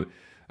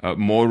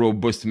more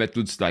robust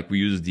methods, like we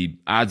use the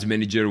ads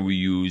manager, we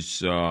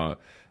use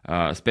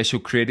special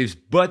creatives.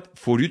 But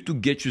for you to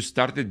get you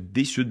started,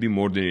 this should be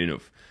more than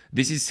enough.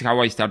 This is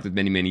how I started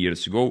many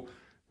years ago.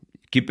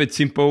 Keep it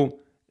simple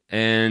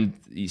and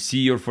you see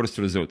your first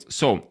results.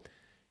 So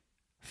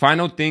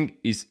final thing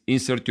is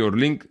insert your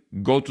link,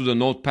 go to the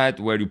notepad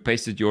where you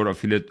pasted your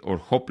affiliate or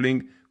hop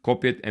link,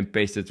 copy it and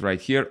paste it right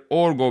here,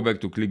 or go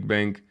back to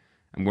ClickBank.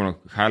 I'm gonna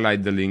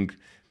highlight the link,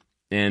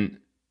 and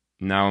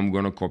now I'm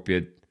gonna copy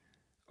it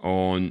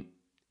on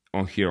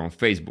here on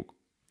Facebook,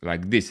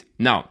 like this.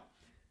 Now,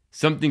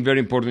 something very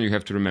important you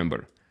have to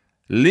remember.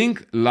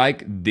 Link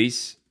like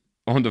this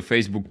on the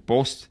Facebook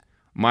post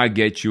might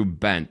get you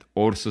banned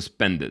or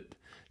suspended.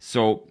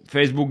 So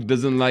Facebook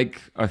doesn't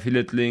like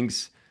affiliate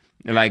links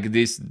like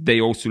this. They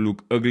also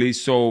look ugly.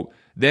 So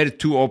there are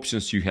two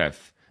options you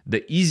have.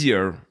 The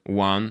easier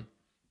one,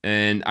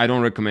 and I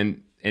don't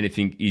recommend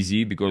anything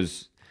easy,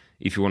 because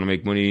if you want to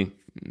make money,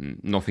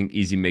 nothing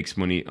easy makes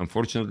money,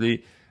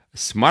 unfortunately.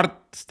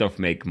 Smart stuff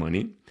make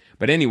money.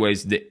 But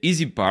anyways, the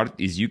easy part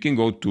is you can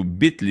go to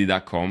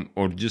bit.ly.com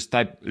or just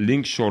type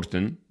link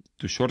shorten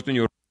to shorten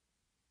your...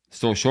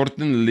 So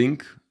shorten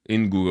link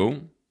in Google,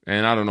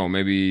 and I don't know,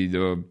 maybe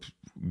the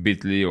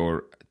bit.ly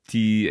or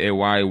TAY,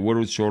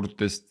 world's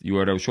shortest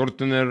URL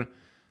shortener.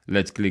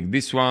 Let's click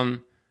this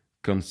one,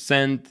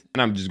 consent,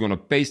 and I'm just gonna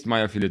paste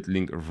my affiliate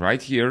link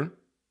right here.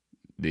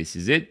 This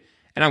is it.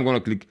 And I'm gonna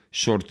click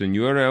shorten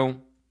URL.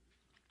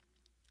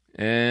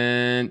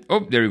 And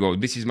oh, there you go.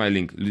 This is my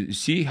link.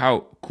 See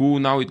how cool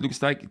now it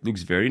looks like? It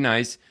looks very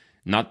nice.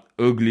 Not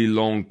ugly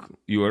long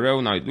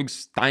URL. Now it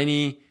looks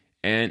tiny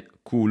and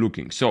cool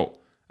looking. So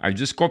I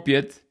just copy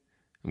it.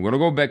 I'm gonna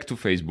go back to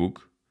Facebook.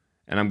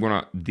 and I'm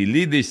gonna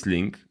delete this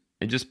link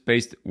and just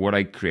paste what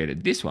I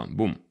created. This one,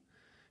 boom.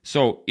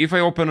 So if I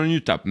open a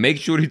new tab, make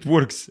sure it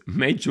works.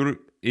 Make sure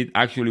it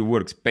actually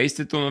works. Paste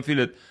it on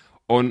affiliate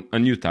on a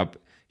new tab,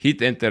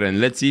 hit enter,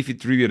 and let's see if it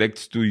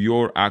redirects to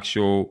your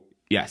actual,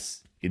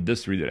 yes, it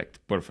does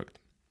redirect, perfect.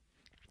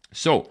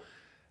 So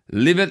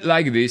leave it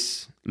like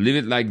this,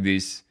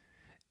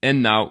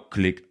 and now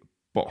click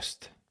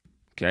post,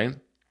 okay?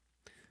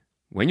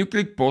 When you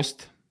click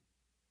post,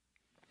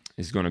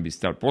 it's gonna be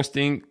start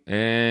posting,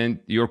 and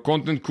your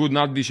content could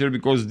not be shared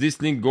because this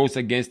link goes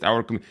against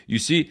our community. You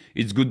see,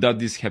 it's good that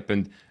this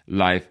happened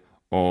live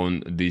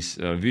on this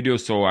video,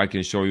 so I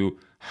can show you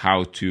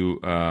how to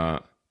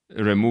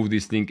remove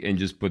this link and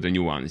just put a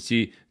new one.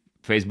 See,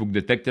 Facebook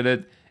detected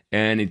it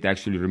and it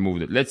actually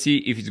removed it. Let's see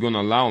if it's gonna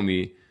allow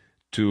me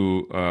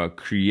to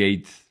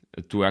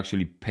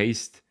actually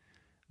paste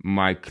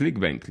my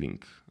ClickBank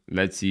link.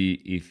 Let's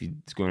see if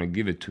it's gonna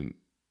give it to me.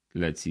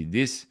 Let's see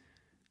this,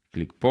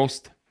 click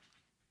post,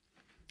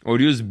 or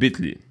use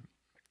bit.ly.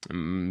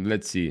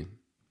 Let's see.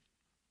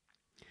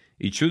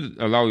 It should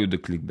allow you the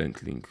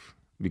ClickBank link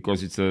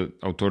because it's an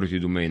authority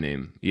domain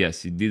name.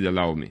 Yes, it did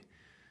allow me.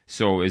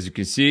 So as you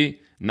can see,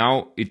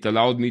 now it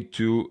allowed me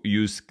to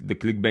use the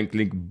ClickBank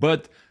link,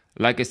 but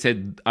like I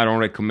said, I don't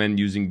recommend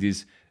using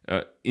this.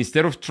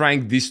 Instead of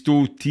trying this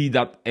tool,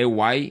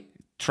 t.ay,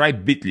 try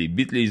bit.ly.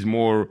 Bit.ly is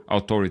more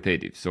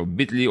authoritative. So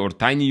bit.ly or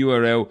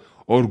tinyurl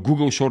or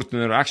Google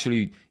shortener.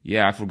 Actually,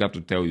 yeah, I forgot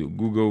to tell you.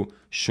 Google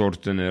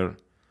shortener,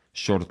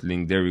 short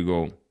link, there we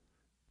go.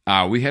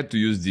 We had to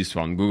use this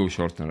one, Google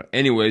shortener.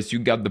 Anyways, you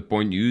got the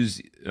point.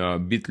 Use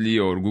bit.ly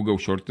or Google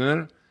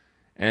shortener,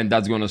 and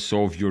that's gonna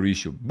solve your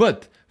issue.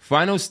 But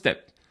final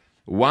step,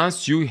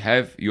 once you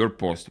have your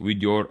post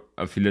with your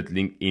affiliate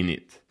link in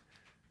it,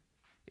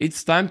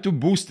 it's time to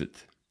boost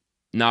it.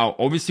 Now,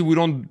 obviously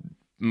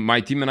my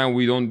team and I,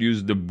 we don't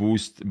use the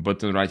boost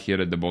button right here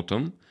at the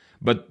bottom,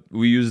 but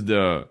we use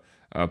the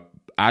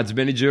ads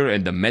manager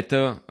and the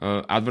meta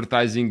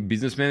advertising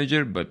business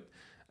manager, but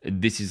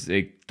this is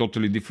a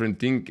totally different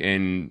thing,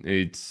 and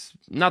it's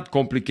not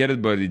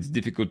complicated, but it's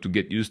difficult to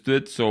get used to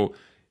it. So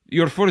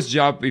your first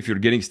job, if you're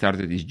getting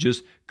started, is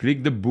just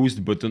click the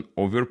boost button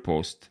of your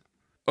post,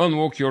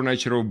 unlock your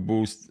natural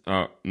boost,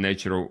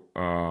 unlock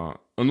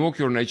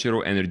your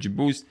natural energy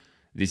boost.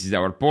 This is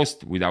our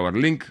post with our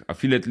link,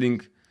 affiliate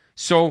link.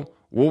 So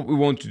what we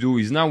want to do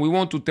is now we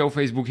want to tell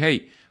Facebook,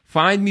 hey,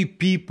 find me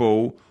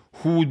people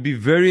who would be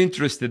very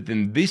interested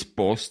in this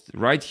post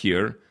right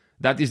here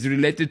that is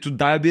related to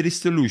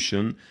diabetes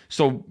solution.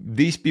 So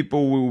these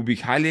people will be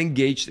highly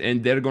engaged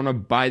and they're gonna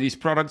buy this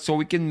product so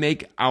we can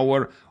make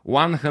our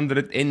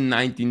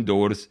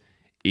 $119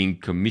 in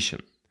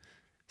commission.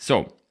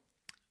 So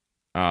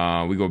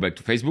we go back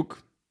to Facebook,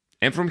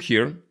 and from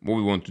here, what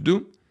we want to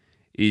do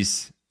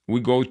is we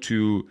go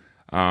to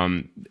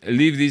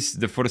leave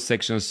the first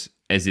sections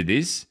as it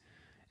is,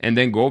 and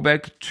then go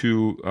back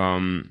to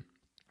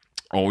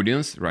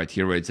audience, right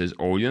here where it says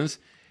audience,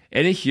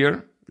 and in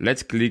here,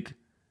 let's click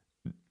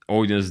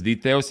audience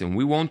details, and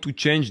we want to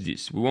change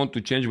this. We want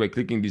to change by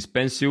clicking this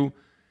pencil,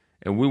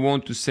 and we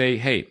want to say,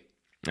 hey,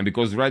 and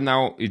because right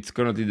now it's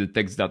currently the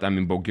text that I'm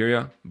in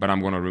Bulgaria, but I'm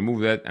gonna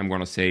remove that. I'm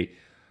gonna say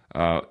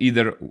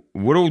either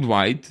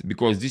worldwide,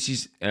 because this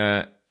is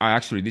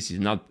actually this is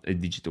not a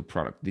digital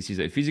product. This is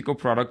a physical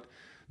product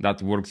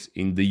that works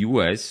in the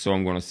US. So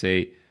I'm gonna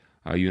say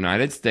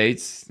United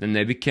States, and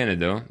maybe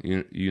Canada,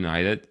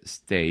 United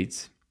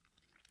States,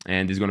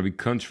 and it's gonna be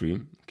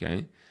country,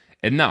 okay?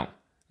 And now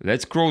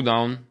let's scroll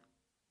down.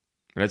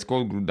 Let's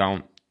go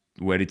down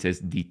where it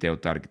says detail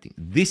targeting.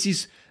 This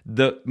is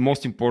the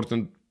most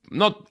important.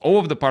 Not all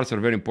of the parts are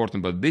very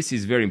important, but this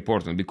is very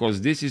important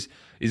because this is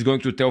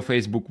going to tell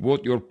Facebook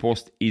what your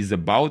post is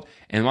about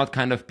and what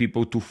kind of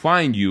people to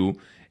find you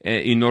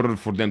in order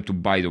for them to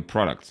buy the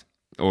product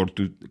or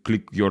to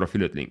click your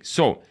affiliate link.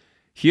 So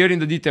here in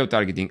the detail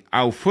targeting,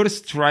 I'll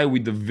first try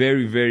with the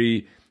very,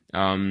 very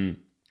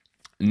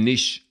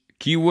niche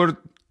keyword,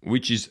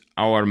 which is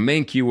our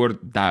main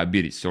keyword,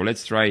 diabetes. So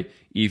let's try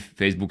if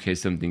Facebook has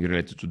something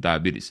related to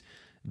diabetes.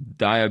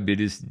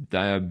 Diabetes.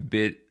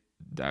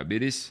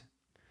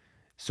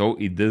 So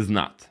it does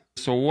not.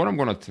 So what I'm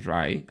gonna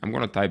try, I'm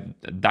gonna type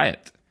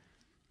diet.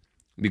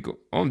 Because,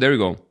 oh, there we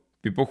go.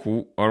 People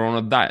who are on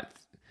a diet.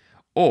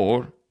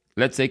 Or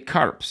let's say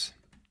carbs.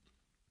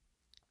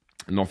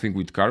 Nothing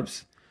with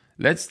carbs.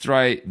 Let's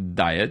try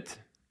diet.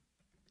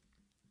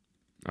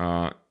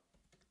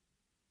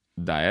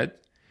 Diet.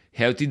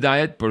 Healthy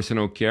diet,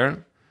 personal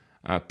care,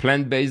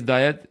 plant-based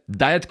diet,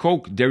 Diet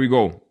Coke. There we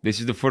go.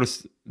 This is the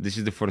first.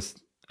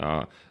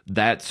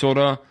 Diet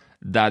soda,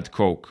 Diet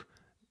Coke.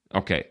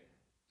 Okay.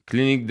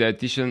 Clinic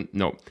dietitian.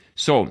 No.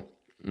 So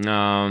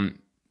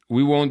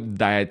we want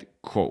Diet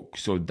Coke.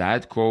 So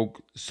Diet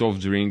Coke,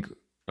 soft drink,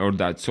 or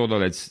Diet soda.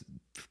 Let's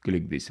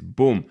click this.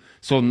 Boom.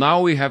 So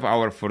now we have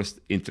our first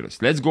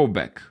interest. Let's go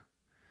back.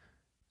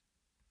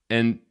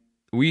 And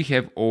we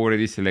have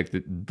already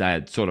selected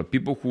diet soda,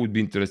 people who would be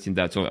interested in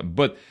diet soda.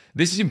 But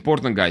this is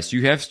important, guys.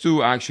 You have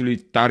to actually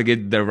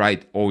target the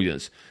right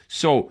audience.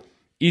 So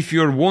if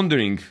you're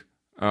wondering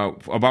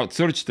about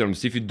search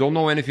terms, if you don't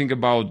know anything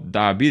about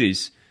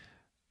diabetes,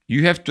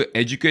 you have to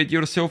educate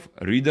yourself,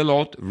 read a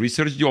lot,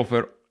 research the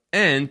offer,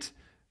 and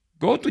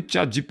go to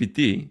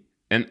ChatGPT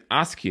and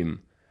ask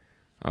him,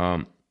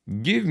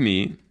 give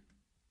me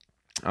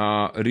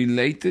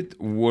related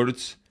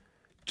words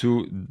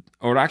to,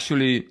 or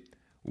actually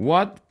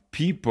what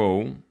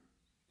people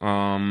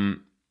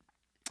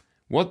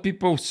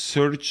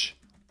search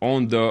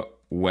on the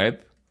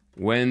web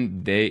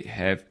when they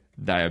have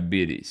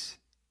diabetes,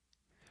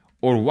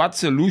 or what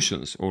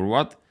solutions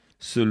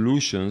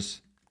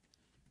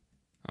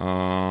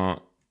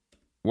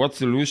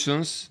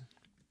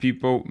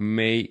people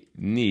may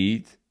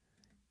need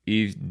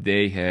if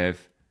they have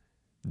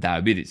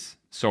diabetes.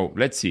 So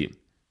let's see.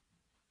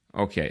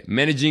 Okay,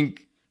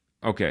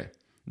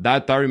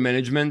 dietary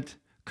management,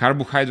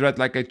 carbohydrate,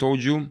 like I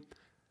told you,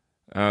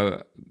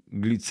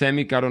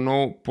 glycemic, I don't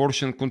know,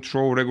 portion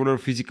control, regular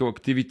physical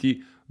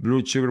activity,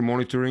 blood sugar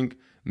monitoring,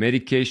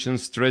 medication,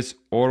 stress,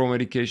 oral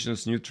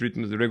medications, new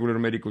treatments, regular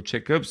medical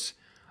checkups,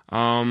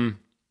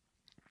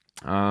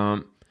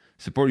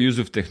 support use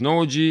of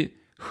technology,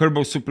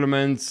 herbal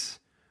supplements.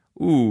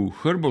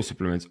 Herbal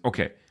supplements.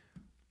 Okay.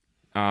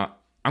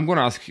 I'm going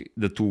to ask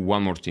the two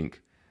one more thing.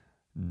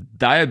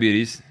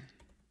 Diabetes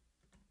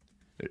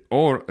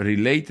or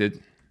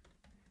related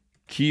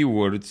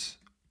keywords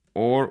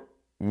or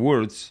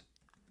words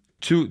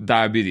to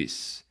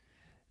diabetes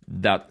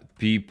that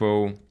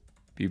people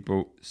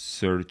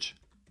search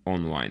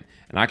online.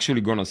 And I'm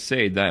actually gonna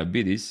say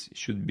diabetes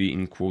should be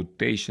in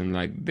quotation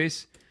like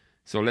this.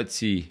 So let's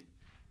see.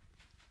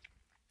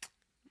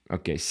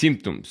 Okay,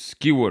 symptoms,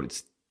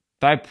 keywords,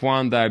 type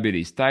 1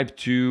 diabetes, type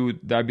 2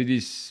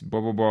 diabetes,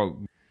 blah blah blah.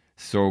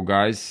 So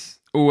guys,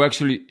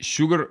 actually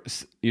sugar,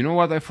 you know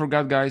what I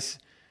forgot, guys?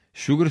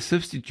 Sugar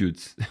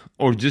substitutes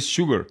or just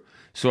sugar.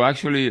 So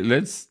actually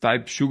let's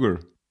type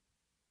sugar.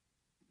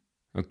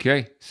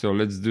 Okay, so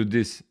let's do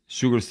this.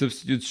 Sugar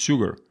substitutes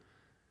sugar.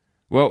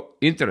 Well,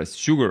 interest,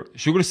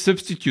 sugar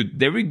substitute.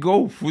 There we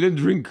go, food and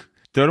drink.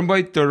 Term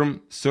by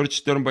term,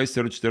 search term by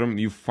search term,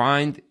 you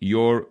find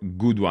your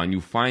good one,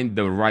 you find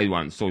the right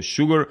one. So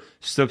sugar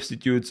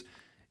substitutes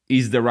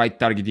is the right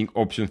targeting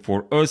option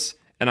for us.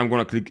 And I'm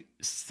gonna click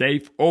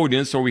save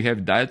audience. So we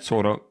have diet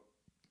soda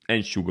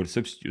and sugar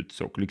substitute.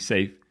 So click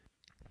save.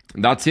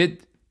 That's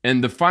it.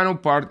 And the final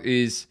part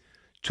is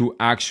to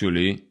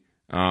actually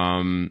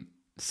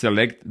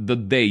select the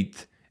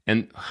date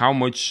and how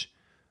much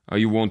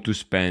you want to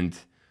spend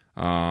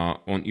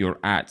on your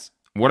ads.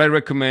 What I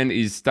recommend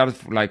is start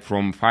like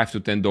from $5 to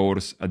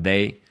 $10 a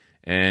day,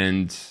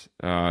 and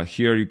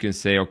here you can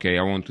say, okay,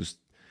 I want to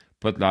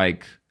put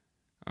like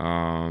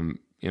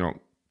 $70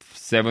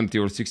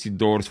 or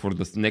 $60 for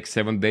the next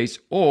 7 days,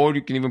 or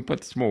you can even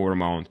put a smaller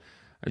amount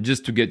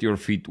just to get your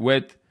feet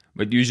wet.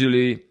 But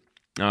usually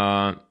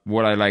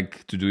what I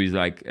like to do is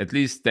like at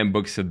least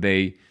 $10 a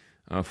day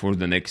for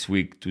the next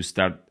week to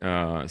start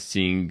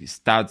seeing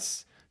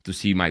stats, to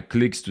see my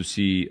clicks, to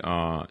see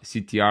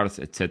CTRs,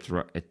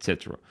 etc.,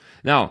 etc.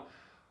 Now,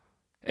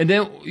 and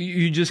then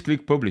you just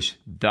click publish.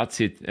 That's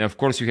it. And of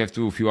course, you have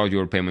to fill out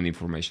your payment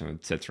information,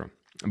 etc.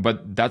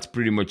 But that's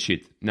pretty much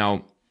it.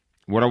 Now,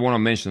 what I want to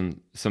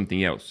mention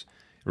something else.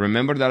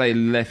 Remember that I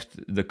left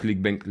the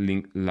ClickBank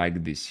link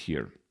like this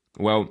here.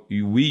 Well,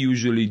 we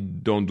usually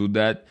don't do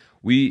that.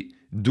 We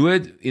do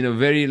it in a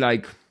very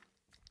like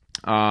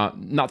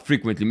not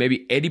frequently,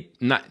 maybe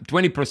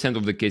 20%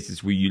 of the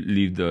cases we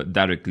leave the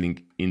direct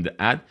link in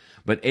the ad,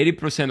 but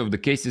 80% of the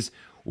cases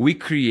we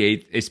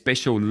create a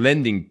special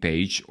landing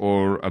page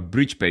or a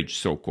bridge page,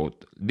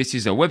 so-called. This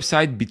is a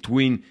website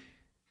between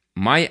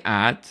my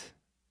ad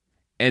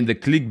and the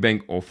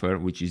ClickBank offer,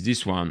 which is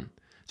this one.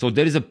 So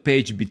there is a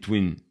page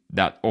between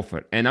that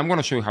offer, and I'm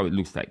gonna show you how it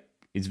looks like.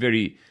 It's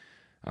very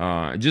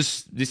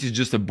this is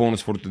just a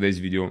bonus for today's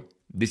video.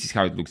 This is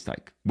how it looks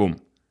like.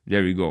 Boom,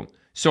 there we go.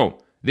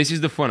 So this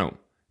is the funnel.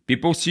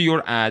 People see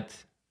your ad,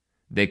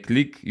 they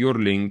click your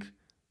link,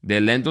 they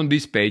land on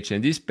this page,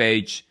 and this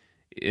page,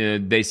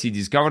 they see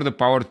discover the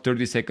power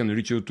 30-second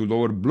ritual to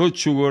lower blood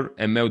sugar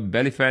and melt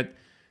belly fat,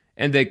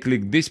 and they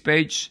click this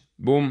page,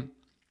 boom,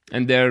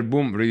 and they're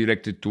boom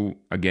redirected to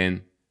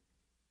again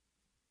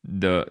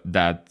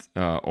that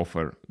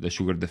offer, the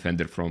sugar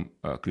defender from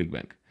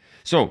ClickBank.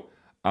 So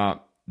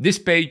this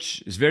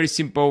page is very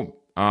simple,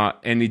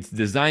 and it's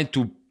designed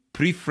to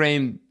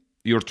pre-frame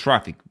your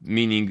traffic,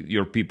 meaning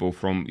your people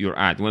from your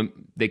ad. When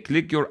they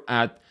click your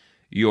ad,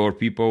 your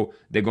people,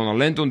 they're gonna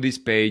land on this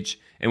page,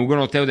 and we're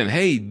gonna tell them,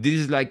 hey, this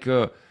is like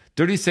a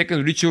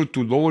 30-second ritual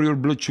to lower your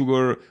blood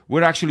sugar.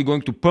 We're actually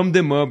going to pump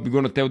them up. We're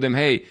gonna tell them,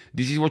 hey,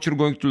 this is what you're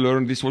going to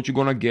learn, this is what you're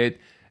gonna get.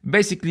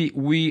 Basically,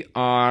 we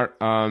are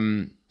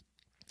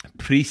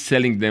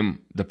pre-selling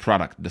them the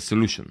product, the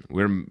solution.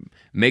 We're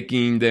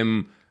making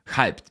them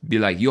hyped, be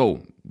like,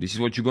 yo, this is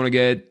what you're gonna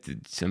get,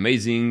 it's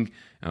amazing,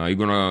 you're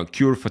gonna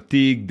cure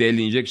fatigue,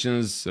 daily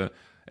injections,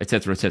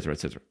 etc., etc.,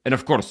 etc. And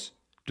of course,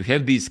 to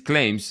have these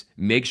claims,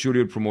 make sure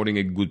you're promoting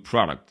a good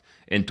product.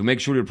 And to make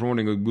sure you're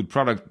promoting a good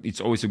product,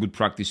 it's always a good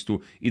practice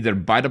to either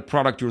buy the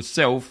product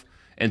yourself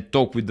and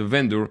talk with the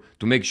vendor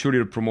to make sure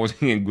you're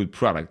promoting a good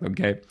product,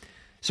 okay?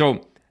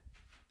 So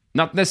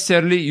not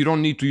necessarily, you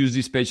don't need to use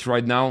this page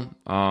right now,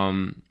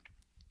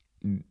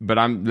 but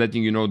I'm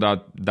letting you know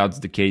that that's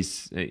the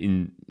case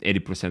in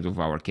 80% of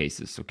our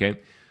cases,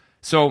 okay?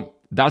 So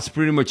that's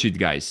pretty much it,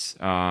 guys.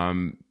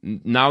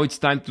 Now it's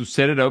time to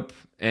set it up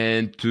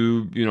and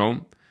to,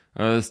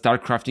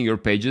 start crafting your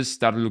pages,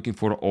 start looking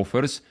for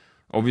offers.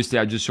 Obviously,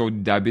 I just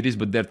showed diabetes,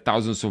 but there are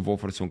thousands of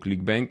offers on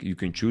ClickBank you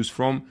can choose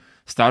from.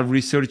 Start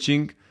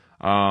researching.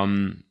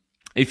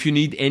 If you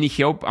need any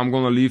help, I'm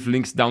going to leave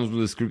links down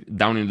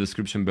in the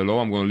description below.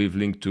 I'm going to leave a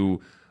link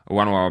to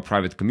one of our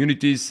private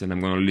communities, and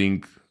I'm going to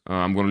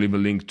leave a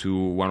link to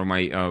one of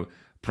my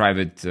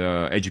private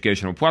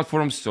educational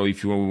platforms. So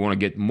if you want to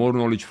get more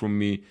knowledge from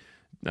me,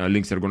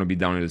 links are going to be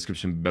down in the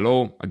description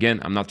below.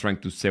 Again, I'm not trying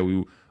to sell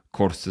you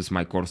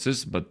my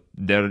courses, but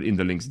they're in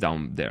the links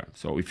down there.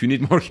 So if you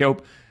need more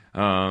help,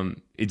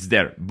 it's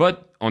there.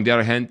 But on the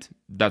other hand,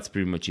 that's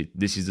pretty much it.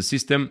 This is the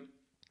system.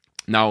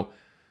 Now,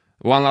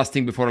 one last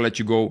thing before I let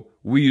you go,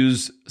 we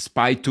use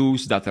spy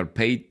tools that are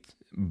paid,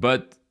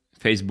 but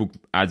Facebook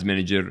Ads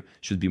Manager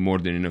should be more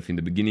than enough in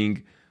the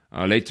beginning.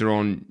 Later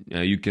on,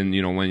 you can,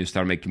 when you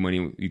start making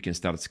money, you can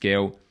start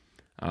scale.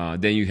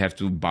 Then you have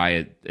to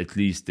buy at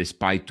least a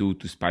spy tool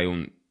to spy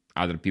on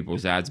other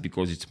people's ads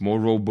because it's more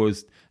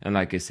robust. And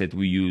like I said,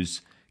 we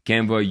use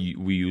Canva,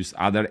 we use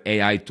other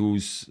AI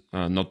tools,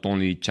 not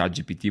only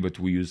ChatGPT, but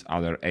we use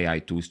other AI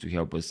tools to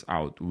help us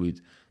out with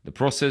the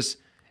process.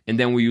 And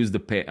then we use the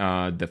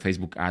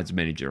Facebook Ads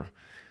Manager.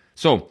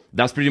 So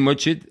that's pretty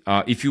much it.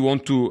 If you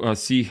want to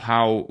see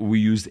how we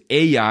use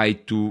AI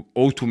to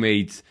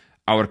automate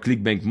our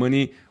ClickBank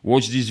money,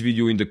 watch this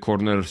video in the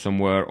corner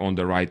somewhere on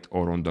the right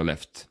or on the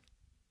left.